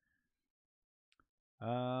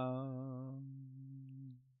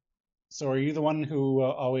 So are you the one who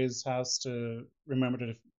always has to remember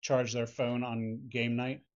to charge their phone on game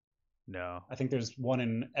night? No. I think there's one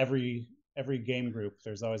in every game group.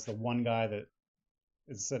 There's always the one guy that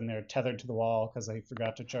is sitting there tethered to the wall because they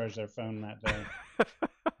forgot to charge their phone that day.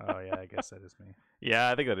 Oh yeah, I guess that is me. Yeah,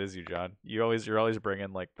 I think that is you, John. You're always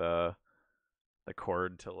bringing like the the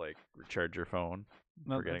cord to like recharge your phone.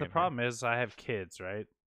 No, the problem is I have kids, right?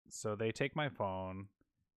 So they take my phone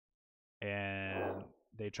and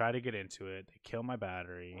they try to get into it. They kill my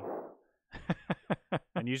battery.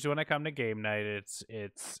 And usually when I come to game night, it's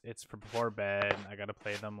for before bed. I gotta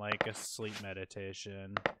play them like a sleep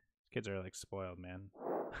meditation. Kids are like spoiled, man.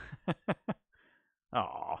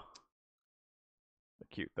 Aw.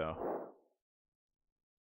 Cute though.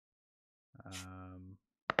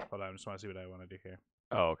 Hold on, I just want to see what I want to do here.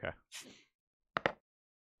 Oh, okay.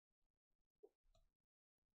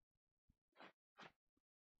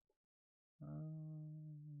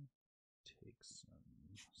 Take some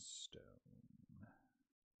stone.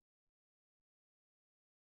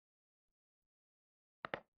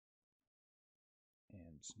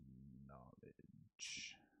 And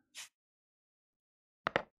knowledge.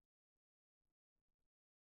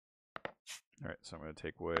 All right, so I'm going to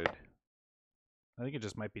take wood. I think it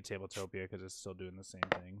just might be Tabletopia because it's still doing the same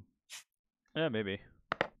thing. Yeah, maybe.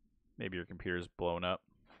 Maybe your computer's blown up.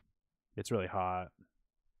 It's really hot.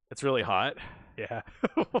 It's really hot? Yeah.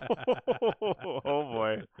 Oh,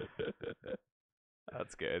 boy.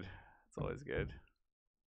 That's good. It's always good.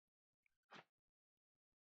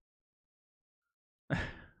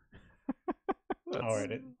 All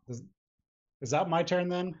right. Is that my turn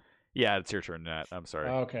then? Yeah, it's your turn, Nat. I'm sorry.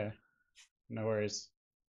 Okay. No worries.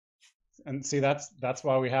 And see, that's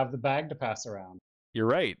why we have the bag to pass around. You're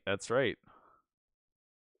right. That's right.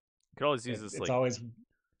 You could always use this. It's like, always. You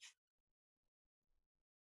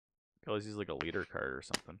could always use like a leader card or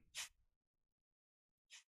something.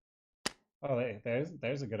 Oh,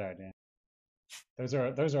 there's a good idea. Those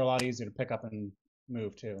are a lot easier to pick up and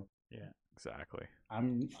move too. Yeah, exactly.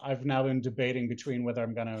 I've now been debating between whether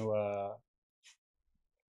I'm going to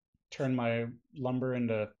turn my lumber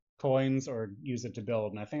into coins or use it to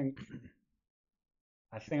build, and I think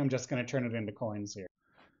I'm just going to turn it into coins here,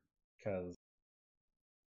 because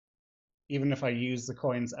even if I use the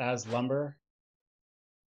coins as lumber,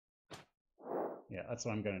 yeah, that's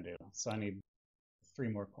what I'm going to do. So I need 3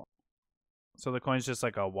 more coins. So the coin's just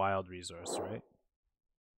like a wild resource, right?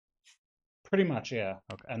 Pretty much, yeah.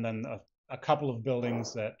 Okay. And then a couple of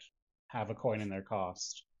buildings that have a coin in their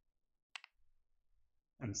cost.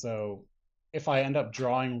 And so if I end up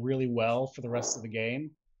drawing really well for the rest of the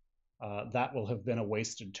game, that will have been a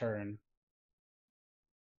wasted turn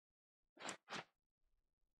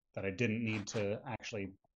that I didn't need to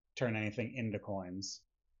actually turn anything into coins.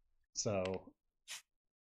 So,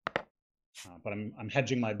 but I'm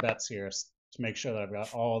hedging my bets here to make sure that I've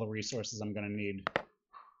got all the resources I'm going to need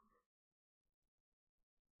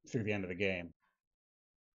through the end of the game.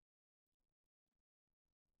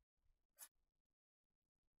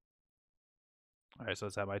 All right, so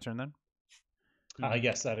is that my turn then?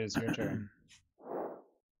 Yes, that is your turn.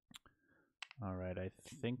 All right, I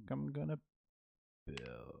think I'm gonna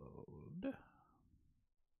build.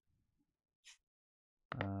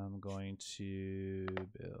 I'm going to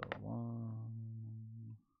build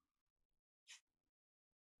 1,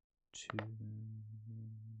 2.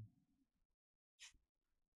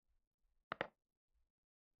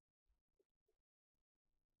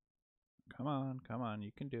 Come on,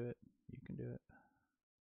 you can do it. You can do it.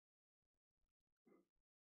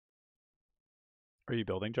 Are you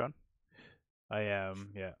building, John? I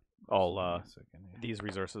am, yeah. I'll these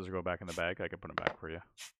resources go back in the bag. I can put them back for you.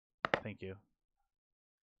 Thank you.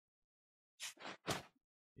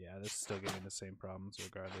 Yeah, this is still giving the same problems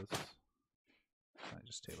regardless. Not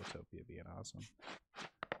just Tabletopia being awesome.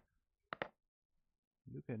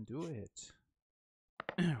 You can do it.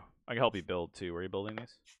 I can help you build too. Where are you building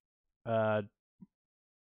these? Right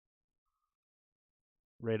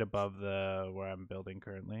above where I'm building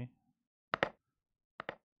currently.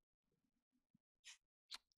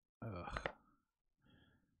 Ugh.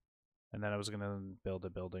 And then I was gonna build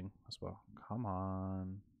a building as well. Come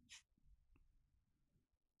on.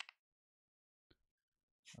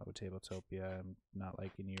 Oh, Tabletopia, I'm not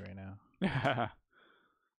liking you right now. There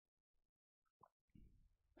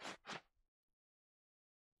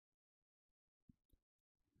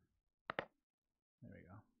we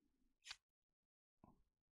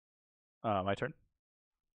go. My turn?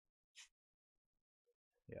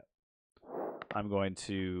 Yeah. I'm going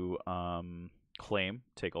to claim,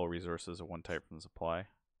 take all resources of one type from the supply.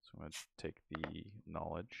 So I'm going to take the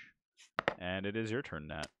knowledge. And it is your turn,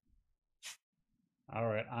 Nat. All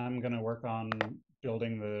right, I'm going to work on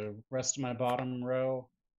building the rest of my bottom row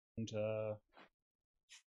and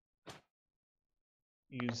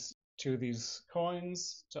use 2 of these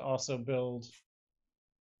coins to also build,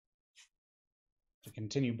 to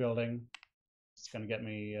continue building. It's going to get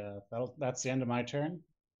me, that's the end of my turn.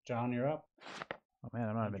 John, you're up. Oh man,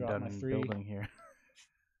 I'm not even drop done my 3. building here.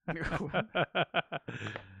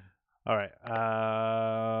 All right.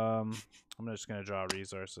 I'm just gonna draw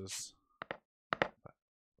resources.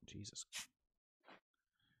 Jesus.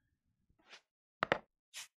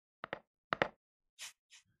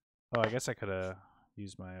 Oh, I guess I could have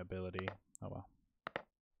used my ability. Oh well.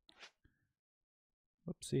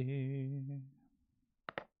 Whoopsie.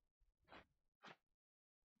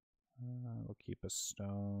 We'll keep a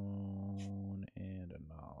stone and a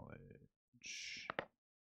knowledge.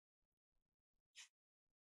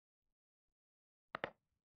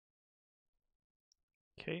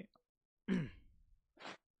 Okay. I'm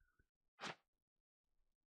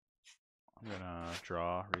gonna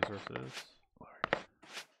draw resources. Lord.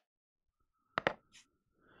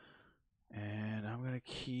 And I'm gonna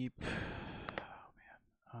keep. Oh man.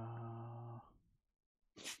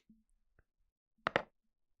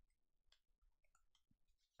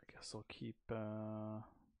 I guess I'll keep. Get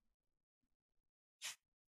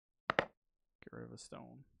rid of a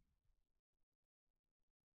stone.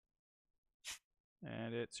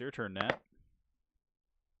 And it's your turn, Nat.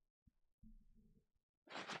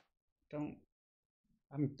 Don't.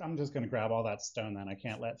 I'm just gonna grab all that stone then. I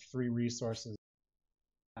can't let 3 resources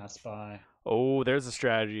pass by. Oh, there's a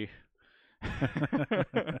strategy. Yeah,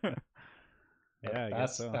 I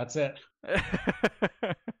guess so. That's it.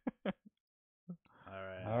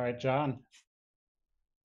 All right, John.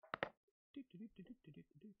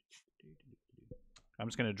 I'm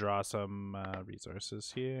just gonna draw some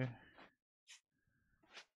resources here.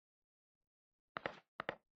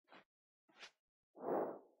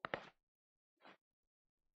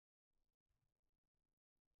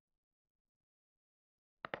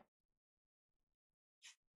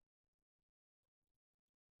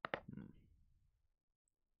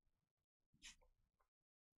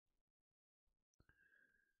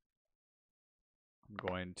 I'm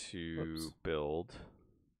going to build.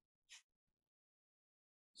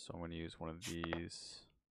 So I'm going to use one of these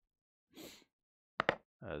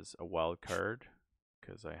as a wild card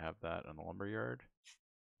because I have that on the lumberyard.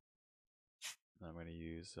 I'm going to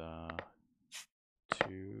use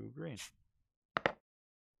 2 green.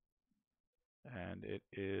 And it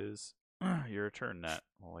is your turn, Nat,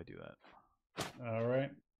 while I do that. All right.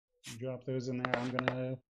 Drop those in there. I'm going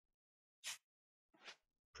to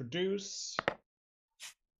produce.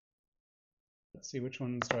 Let's see, which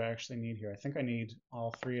ones do I actually need here? I think I need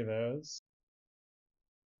all 3 of those.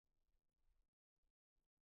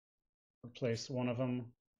 Replace one of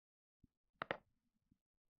them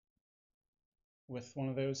with one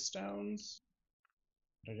of those stones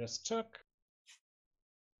that I just took.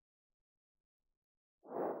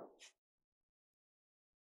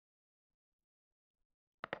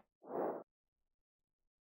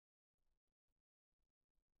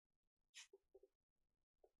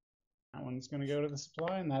 That one's going to go to the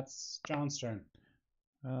supply, and that's John's turn.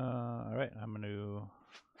 All right, I'm going to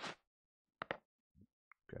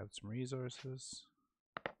grab some resources.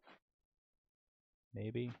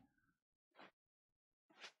 Maybe.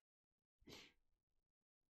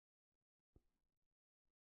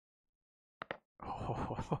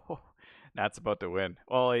 Oh, Nat's about to win.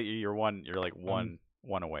 Well, you're like one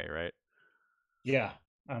away, right? Yeah,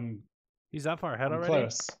 he's that far ahead already.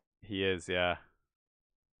 Close. He is, yeah.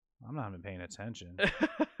 I'm not even paying attention.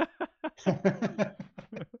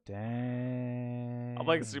 Dang. I'm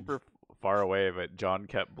like super far away, but John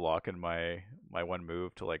kept blocking my one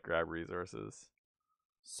move to like grab resources.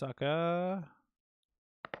 Sucker.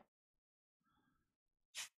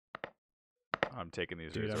 I'm taking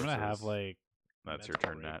these Dude, resources. I'm gonna have like that's your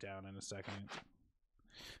turn, Nat. Down in a second.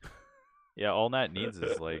 Yeah, all Nat needs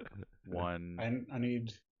is like one. I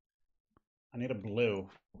need a blue.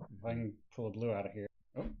 If I can pull a blue out of here.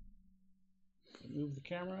 Oh. Move the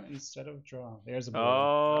camera instead of draw. There's a blue.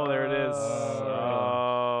 Oh, there it is.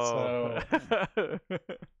 Oh. So.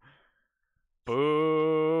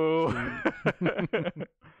 Boo.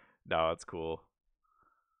 No, it's cool.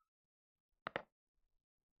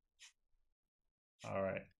 All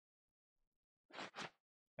right.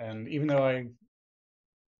 And even though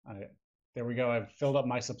there we go. I've filled up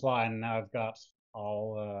my supply, and now I've got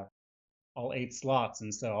all 8 slots,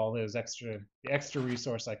 and so all those the extra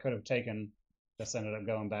resource I could have taken just ended up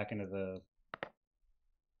going back into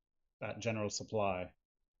that general supply.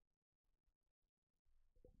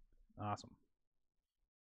 Awesome.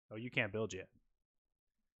 Oh, you can't build yet.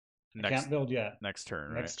 I can't build yet. Next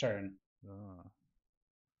turn, Next turn. Oh.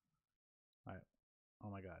 All right. Oh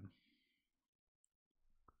my god.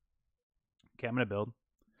 Okay, I'm gonna build.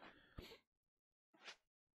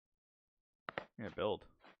 Yeah, build.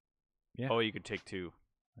 Yeah. Oh, you could take 2.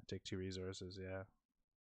 I take 2 resources, yeah.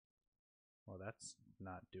 Well, that's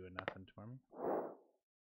not doing nothing for me.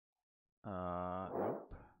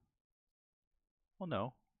 Nope. Well,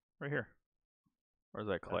 no. Right here. Or is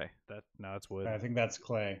that clay? No, it's wood. I think that's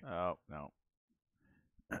clay. Oh, no.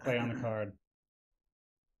 Clay on the card.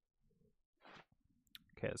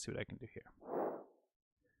 Okay, let's see what I can do here.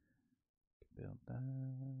 Build that.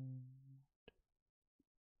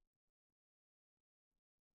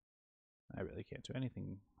 I really can't do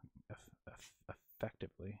anything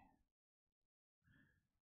effectively.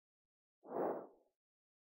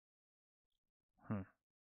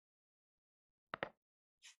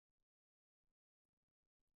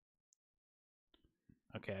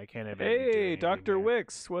 Okay, I can't even. Hey, Dr.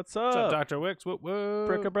 Wicks, what's up? What's up, Dr. Wicks? What?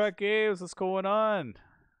 Brick-a-brack Games, what's going on?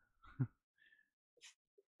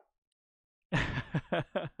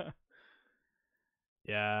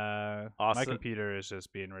 Yeah, Austin, my computer is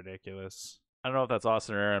just being ridiculous. I don't know if that's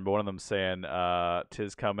Austin or Aaron, but one of them saying,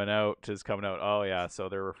 "Tis coming out, tis coming out." Oh yeah, so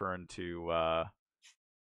they're referring to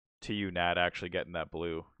you, Nat, actually getting that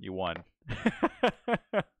blue. You won.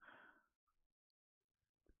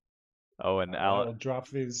 Oh, and I'll drop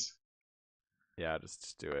these. Yeah,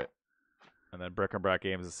 just do it. And then Brick-a-brack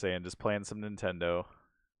Games is saying, just playing some Nintendo.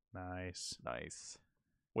 Nice. Nice.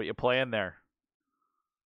 What you playing there?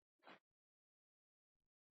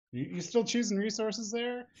 You still choosing resources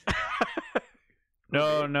there?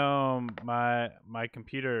 No, my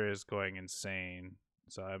computer is going insane,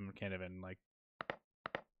 so I can't even like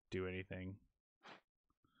do anything.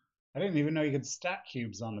 I didn't even know you could stack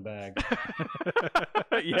cubes on the bag.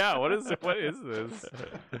 Yeah, what is this?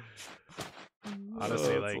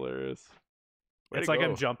 Honestly, that's hilarious. It's like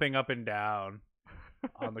I'm jumping up and down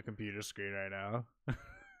on the computer screen right now.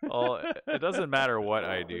 Well, it doesn't matter what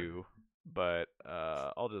I do, but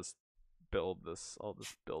I'll just build this. I'll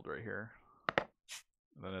just build right here.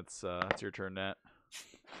 And then it's your turn, Nat.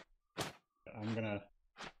 I'm gonna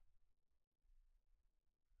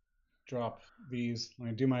drop these. When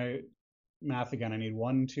I do my math again, I need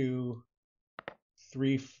 1, 2,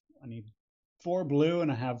 3. I need 4 blue,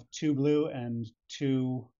 and I have 2 blue and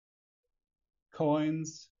 2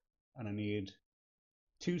 coins, and I need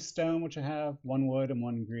 2 stone, which I have 1 wood and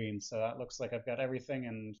 1 green. So that looks like I've got everything,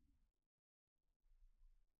 and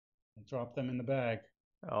I'll drop them in the bag.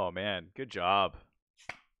 Oh man, good job.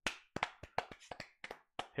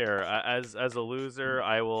 Here, as a loser,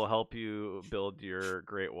 I will help you build your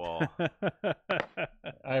Great Wall.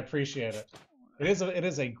 I appreciate it. It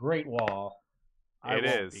is a great wall. It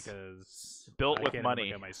is because built I with can't money.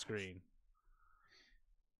 Look at my screen.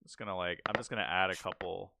 I'm just gonna add a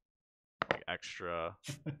couple extra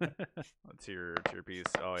to your piece.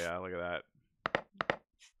 Oh yeah, look at that.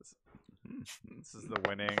 This is the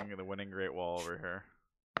winning Great Wall over here.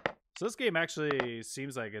 So this game actually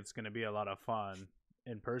seems like it's going to be a lot of fun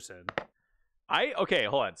in person. Okay,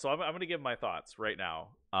 hold on. So I'm going to give my thoughts right now.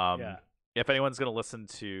 Yeah. If anyone's going to listen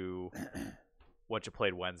to What You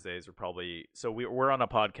Played Wednesdays, we're on a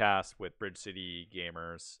podcast with Bridge City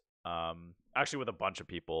Gamers. Actually with a bunch of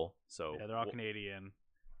people. So yeah, they're all Canadian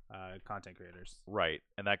content creators. Right,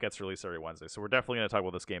 and that gets released every Wednesday. So we're definitely going to talk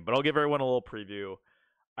about this game, but I'll give everyone a little preview.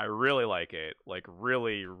 I really like it, like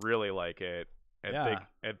really, really like it,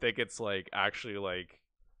 and think it's like actually like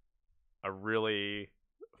a really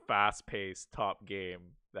fast-paced top game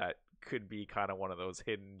that could be kind of one of those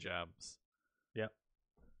hidden gems. Yep.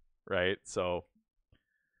 Right. So.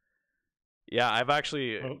 Yeah, I've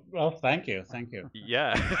actually. Well, thank you.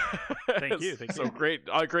 Yeah. Thank you. So great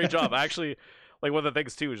job. Actually, like one of the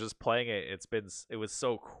things too is just playing it. It was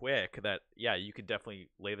so quick that you could definitely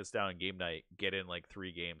lay this down in game night, get in like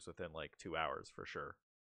 3 games within like 2 hours for sure.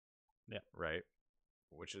 Yeah. Right.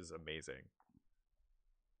 Which is amazing.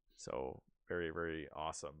 So very, very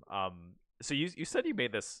awesome. So you said you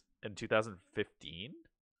made this in 2015?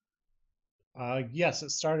 Yes, it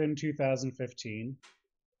started in 2015.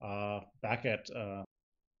 Back at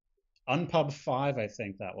Unpub 5, I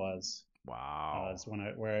think that was. Wow. That's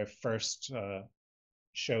where I first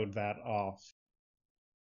showed that off,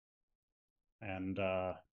 and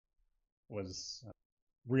was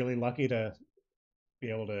really lucky to be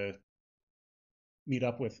able to meet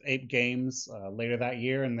up with Ape Games later that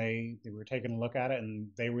year, and they were taking a look at it, and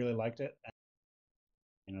they really liked it.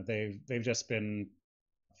 And, they've just been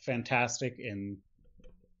fantastic in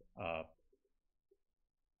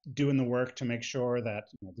doing the work to make sure that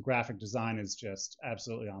the graphic design is just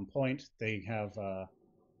absolutely on point. They have a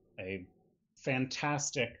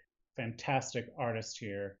fantastic artist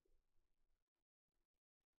here,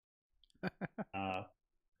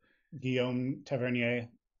 Guillaume Tavernier,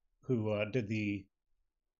 who did the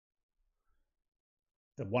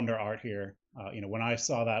wonder art here. When I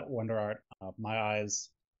saw that wonder art, my eyes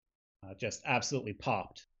just absolutely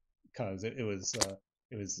popped because it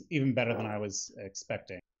was even better than I was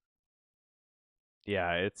expecting.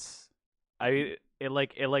 Yeah, it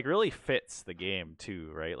really fits the game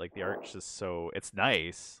too, right? Like the art's just so it's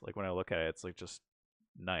nice. Like when I look at it, it's like just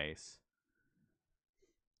nice.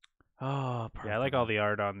 Oh, Yeah, I like all the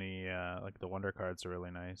art on the like the wonder cards are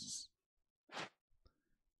really nice.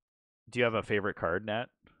 Do you have a favorite card, Nat?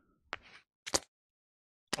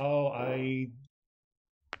 Oh, I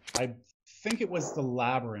think it was the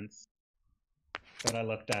labyrinth that I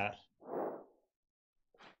looked at.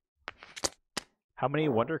 How many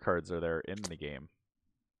wonder cards are there in the game?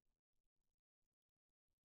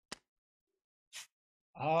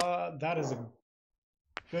 That is a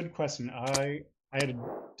good question. I had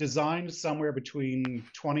designed somewhere between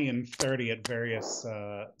 20 and 30 at various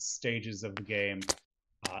stages of the game.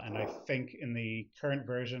 And I think in the current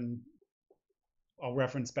version, I'll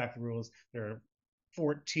reference back the rules, there are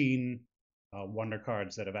 14 wonder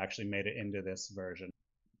cards that have actually made it into this version.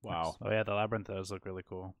 Wow. Oh yeah, the labyrinth does look really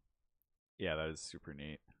cool. Yeah, that is super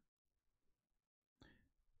neat.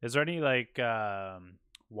 Is there any like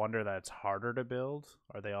wonder that's harder to build?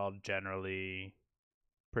 Are they all generally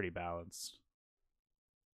pretty balanced?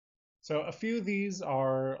 So a few of these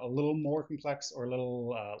are a little more complex or a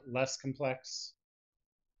little less complex.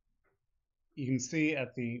 You can see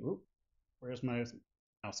at the where's my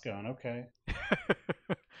mouse going? Okay.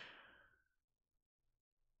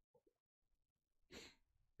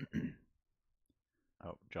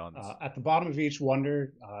 Oh, John's. At the bottom of each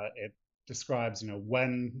wonder, it describes,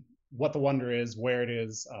 what the wonder is, where it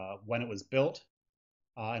is, when it was built,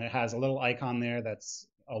 and it has a little icon there that's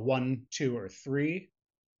a 1, 2, or 3.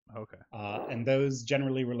 Okay. And those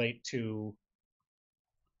generally relate to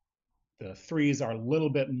the 3s are a little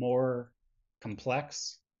bit more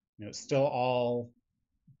complex. It's still all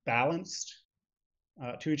balanced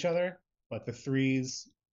to each other, but the 3s,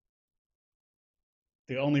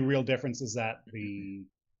 the only real difference is that the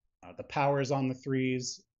powers on the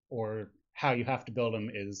 3s or how you have to build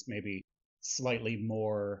them is maybe slightly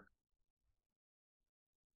more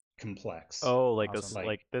complex. Oh, like Awesome. this,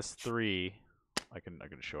 like this 3. I can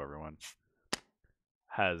show everyone.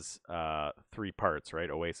 Has 3 parts,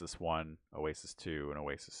 right? Oasis 1, Oasis 2, and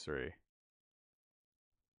Oasis 3.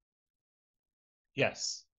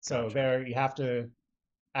 Yes. So Gotcha. there you have to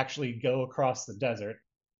actually go across the desert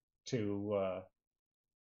to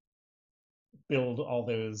build all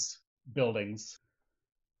those buildings.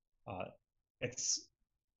 It's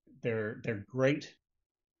they're great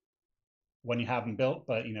when you have them built,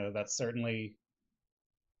 but that's certainly,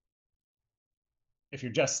 if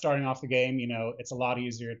you're just starting off the game, it's a lot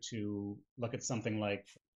easier to look at something like,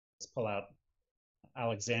 let's pull out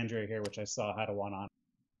Alexandria here, which I saw had a one on.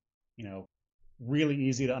 Really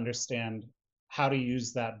easy to understand how to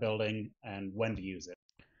use that building and when to use it.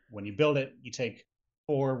 When you build it, you take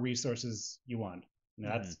 4 resources you want.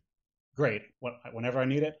 That's great. Whenever I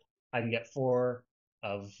need it, I can get 4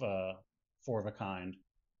 of a kind.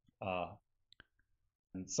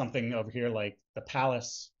 And something over here like the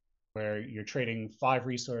palace, where you're trading 5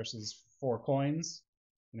 resources for 4 coins.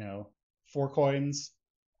 4 coins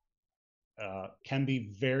can be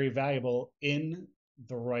very valuable in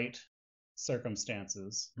the right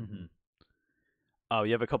circumstances. Mm-hmm. Oh,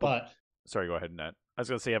 you have a couple. But sorry, go ahead, Nat. I was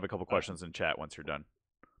going to say you have a couple questions in chat once you're done.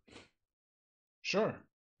 Sure.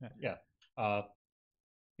 Yeah.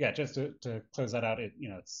 Just to close that out,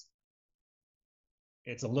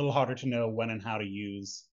 it's a little harder to know when and how to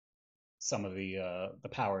use some of the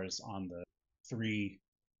powers on the 3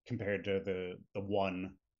 compared to the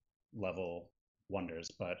 1 level wonders.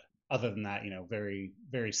 But other than that, very,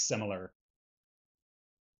 very similar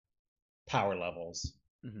power levels.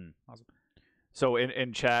 Mm-hmm. Awesome. So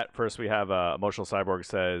in chat, first we have Emotional Cyborg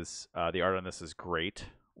says the art on this is great,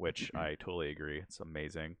 which I totally agree. It's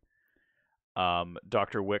amazing.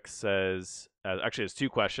 Dr. Wicks says, actually, there's 2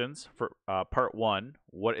 questions. For part 1,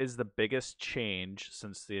 what is the biggest change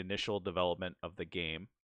since the initial development of the game?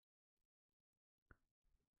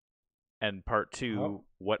 And part 2,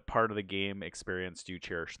 what part of the game experience do you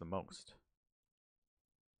cherish the most?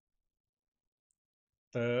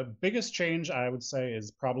 The biggest change, I would say,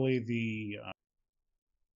 is probably the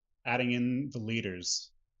adding in the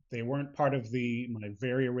leaders. They weren't part of my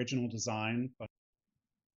very original design, but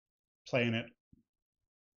playing it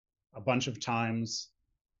a bunch of times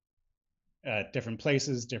at different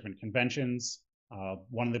places, different conventions.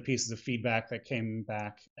 One of the pieces of feedback that came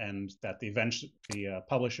back and that the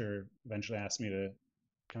publisher eventually asked me to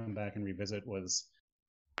come back and revisit was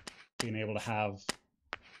being able to have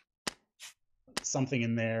something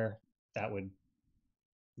in there that would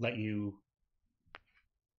let you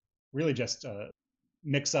really just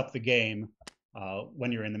mix up the game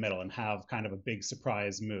when you're in the middle and have kind of a big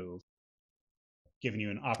surprise move, giving you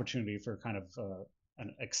an opportunity for kind of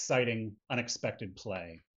an exciting, unexpected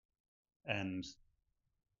play. And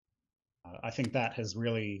I think that has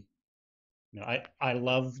really, I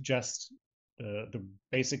love just the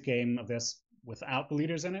basic game of this without the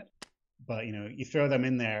leaders in it. But you throw them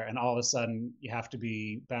in there, and all of a sudden you have to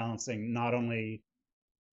be balancing not only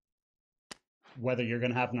whether you're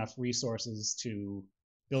going to have enough resources to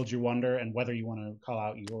build your wonder and whether you want to call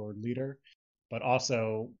out your leader, but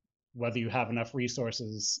also whether you have enough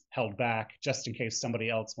resources held back just in case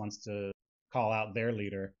somebody else wants to call out their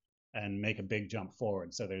leader and make a big jump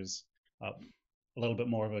forward. So there's a little bit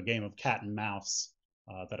more of a game of cat and mouse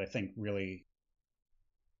that I think really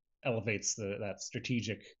elevates that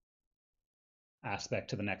strategic aspect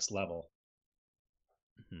to the next level.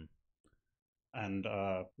 Mm-hmm. And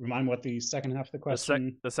remind me what the second half of the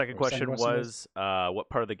question. The second question was, what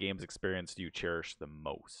part of the game's experience do you cherish the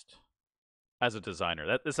most as a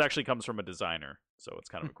designer? This actually comes from a designer, so it's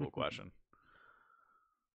kind of a cool question.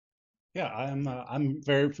 Yeah, I'm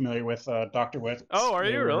very familiar with Dr. Witt. Oh, are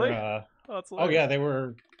you really? Oh yeah, they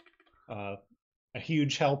were a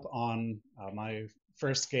huge help on my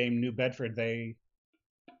first game, New Bedford. They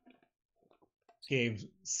gave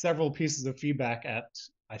several pieces of feedback at,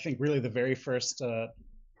 I think, really the very first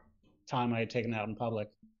time I had taken it out in public.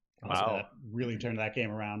 Wow. That really turned that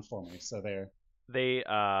game around for me. So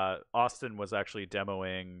Austin was actually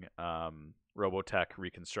demoing Robotech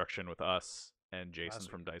Reconstruction with us and Jason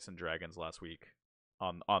from Dice and Dragons last week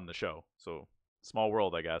on the show. So small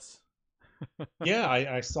world, I guess. Yeah,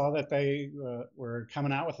 I saw that they were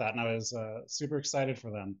coming out with that, and I was super excited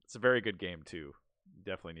for them. It's a very good game too. You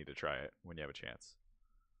definitely need to try it when you have a chance.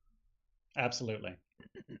 Absolutely.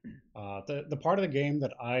 The part of the game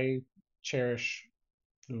that I cherish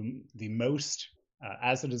the most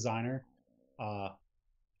as a designer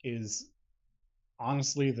is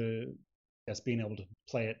honestly just being able to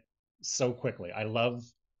play it so quickly. I love,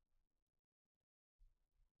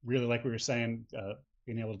 really, like we were saying,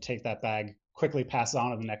 being able to take that bag, quickly pass it on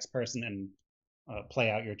to the next person, and play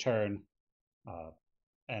out your turn.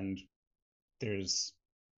 And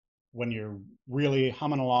when you're really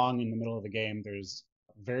humming along in the middle of the game, there's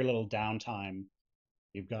very little downtime.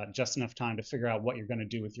 You've got just enough time to figure out what you're going to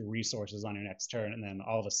do with your resources on your next turn, and then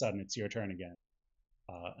all of a sudden it's your turn again.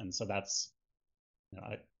 And so that's,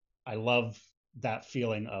 I love that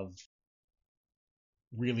feeling of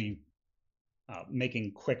really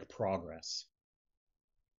making quick progress.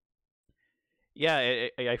 Yeah,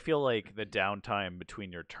 I feel like the downtime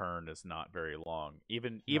between your turn is not very long.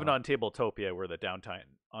 Even on Tabletopia, where the downtime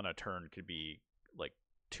on a turn could be like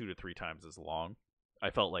 2 to 3 times as long, I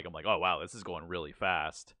felt like I'm like, oh wow, this is going really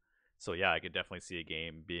fast. So yeah, I could definitely see a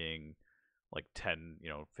game being like 10,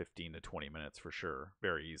 15 to 20 minutes for sure,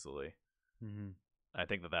 very easily. Mm-hmm. I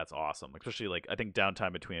think that's awesome. Especially like I think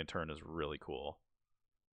downtime between a turn is really cool.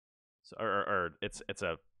 So, or it's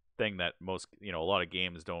a thing that most a lot of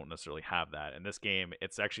games don't necessarily have that. In this game,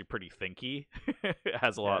 it's actually pretty thinky. It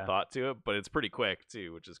has a lot of thought to it, but it's pretty quick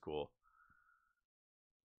too, which is cool.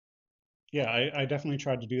 Yeah, I definitely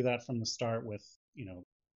tried to do that from the start with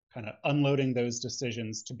kind of unloading those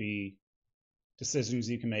decisions to be decisions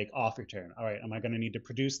you can make off your turn. All right, am I going to need to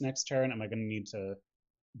produce next turn? Am I going to need to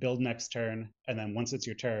build next turn? And then once it's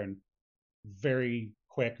your turn, very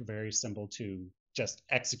quick, very simple to just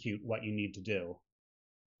execute what you need to do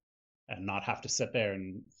and not have to sit there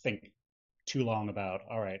and think too long about,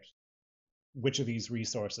 all right, which of these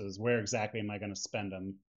resources, where exactly am I going to spend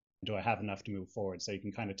them? Do I have enough to move forward? So you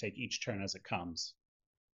can kind of take each turn as it comes.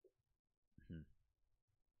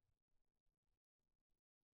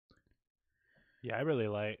 Yeah, I really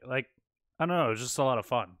like I don't know, it was just a lot of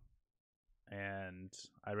fun. And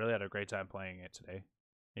I really had a great time playing it today.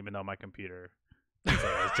 Even though my computer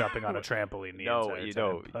I was jumping on a trampoline the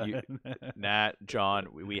entire time. Nat, John,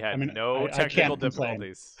 we had no technical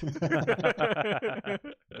difficulties.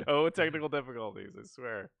 No technical difficulties, I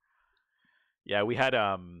swear. Yeah, we had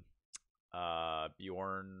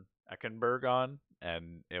Bjorn Eckenberg on,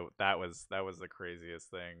 and that was the craziest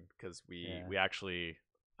thing because we actually,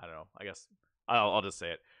 I don't know, I guess I'll just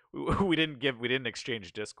say it. We didn't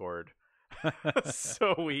exchange Discord.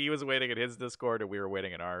 So he was waiting in his Discord and we were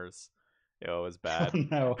waiting in ours. It was bad. Oh,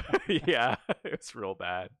 no. Yeah, it was real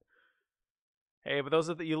bad. Hey, but those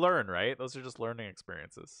are you learn, right? Those are just learning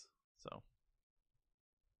experiences. So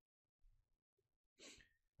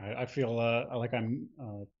I feel like I'm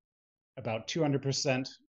about 200%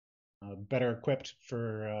 better equipped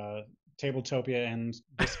for Tabletopia and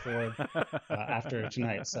Discord after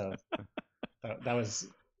tonight. So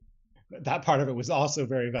that part of it was also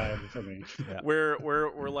very valuable for me. Yeah.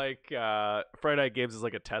 We're like Friday Night Games is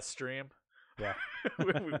like a test stream. Yeah.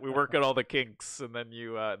 we work at all the kinks, and then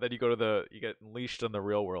you go to you get unleashed in the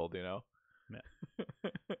real world. You know. Yeah.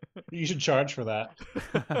 You should charge for that.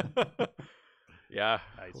 Yeah.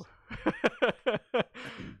 Nice.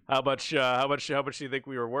 How much do you think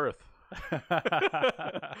we were worth?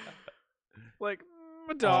 Like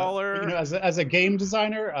 $1. As a game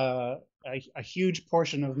designer, a huge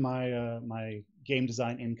portion of my my game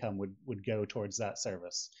design income would go towards that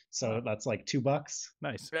service. So that's like $2.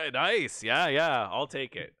 Nice. Nice. Yeah. I'll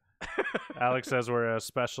take it. Alex says we're a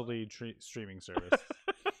specialty streaming service.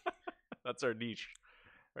 That's our niche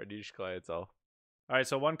clientele. All right,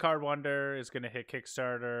 so One Card Wonder is going to hit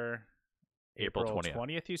Kickstarter April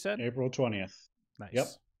 20th. You said? April 20th. Nice. Yep.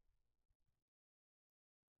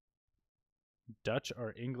 Dutch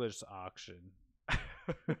or English auction?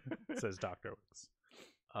 Says Dr. Wicks.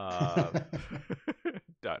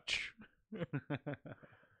 Dutch.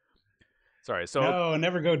 Sorry, so no,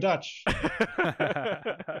 never go Dutch.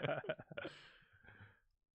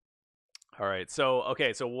 All right, so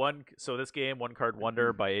this game, One Card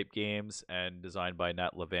Wonder by Ape Games and designed by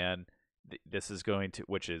Nat Levan. This is going to,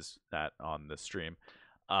 which is Nat on the stream.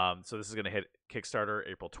 So this is going to hit Kickstarter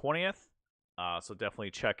April 20th. So definitely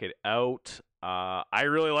check it out. I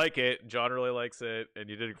really like it. John really likes it, and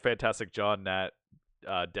you did a fantastic job, Nat,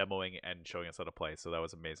 demoing and showing us how to play. So that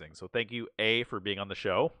was amazing. So thank you, A, for being on the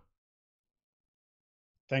show.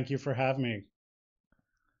 Thank you for having me.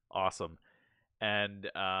 Awesome. And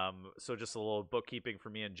so just a little bookkeeping for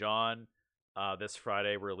me and John. This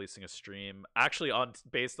Friday we're releasing a stream actually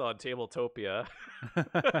based on Tabletopia.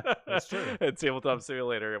 That's true. And Tabletop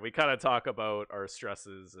Simulator, and we kind of talk about our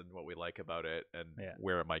stresses and what we like about it and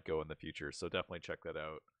where it might go in the future. So definitely check that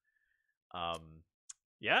out.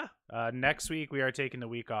 Next week we are taking the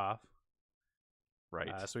week off. Right.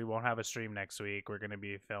 So we won't have a stream next week. We're going to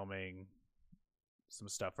be filming some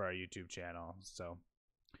stuff for our YouTube channel. So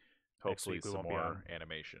hopefully some more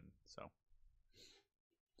animation. So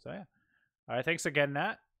yeah. All right. Thanks again,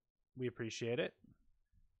 Nat. We appreciate it.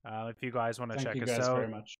 If you guys want to check us out. Thank you guys very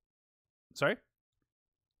much. Sorry?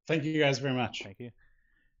 Thank you guys very much. Thank you.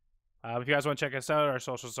 If you guys want to check us out, our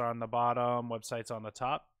socials are on the bottom, website's on the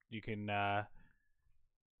top. You can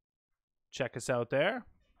check us out there.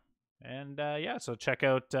 And so check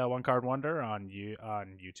out One Card Wonder on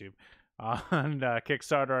YouTube, on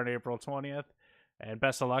Kickstarter on April 20th. And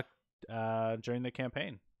best of luck during the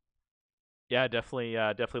campaign. Yeah, definitely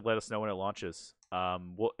let us know when it launches.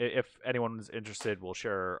 If anyone's interested, we'll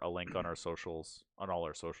share a link on our socials, on all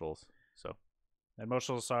our socials. So, and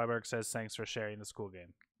Moshel Sarberg says thanks for sharing this cool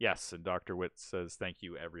game. Yes, and Dr. Witt says thank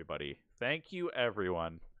you, everybody. Thank you,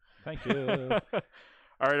 everyone. Thank you. All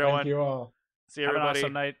right, everyone. Thank you all. See you, everybody. Have an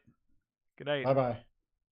awesome night. Good night. Bye-bye.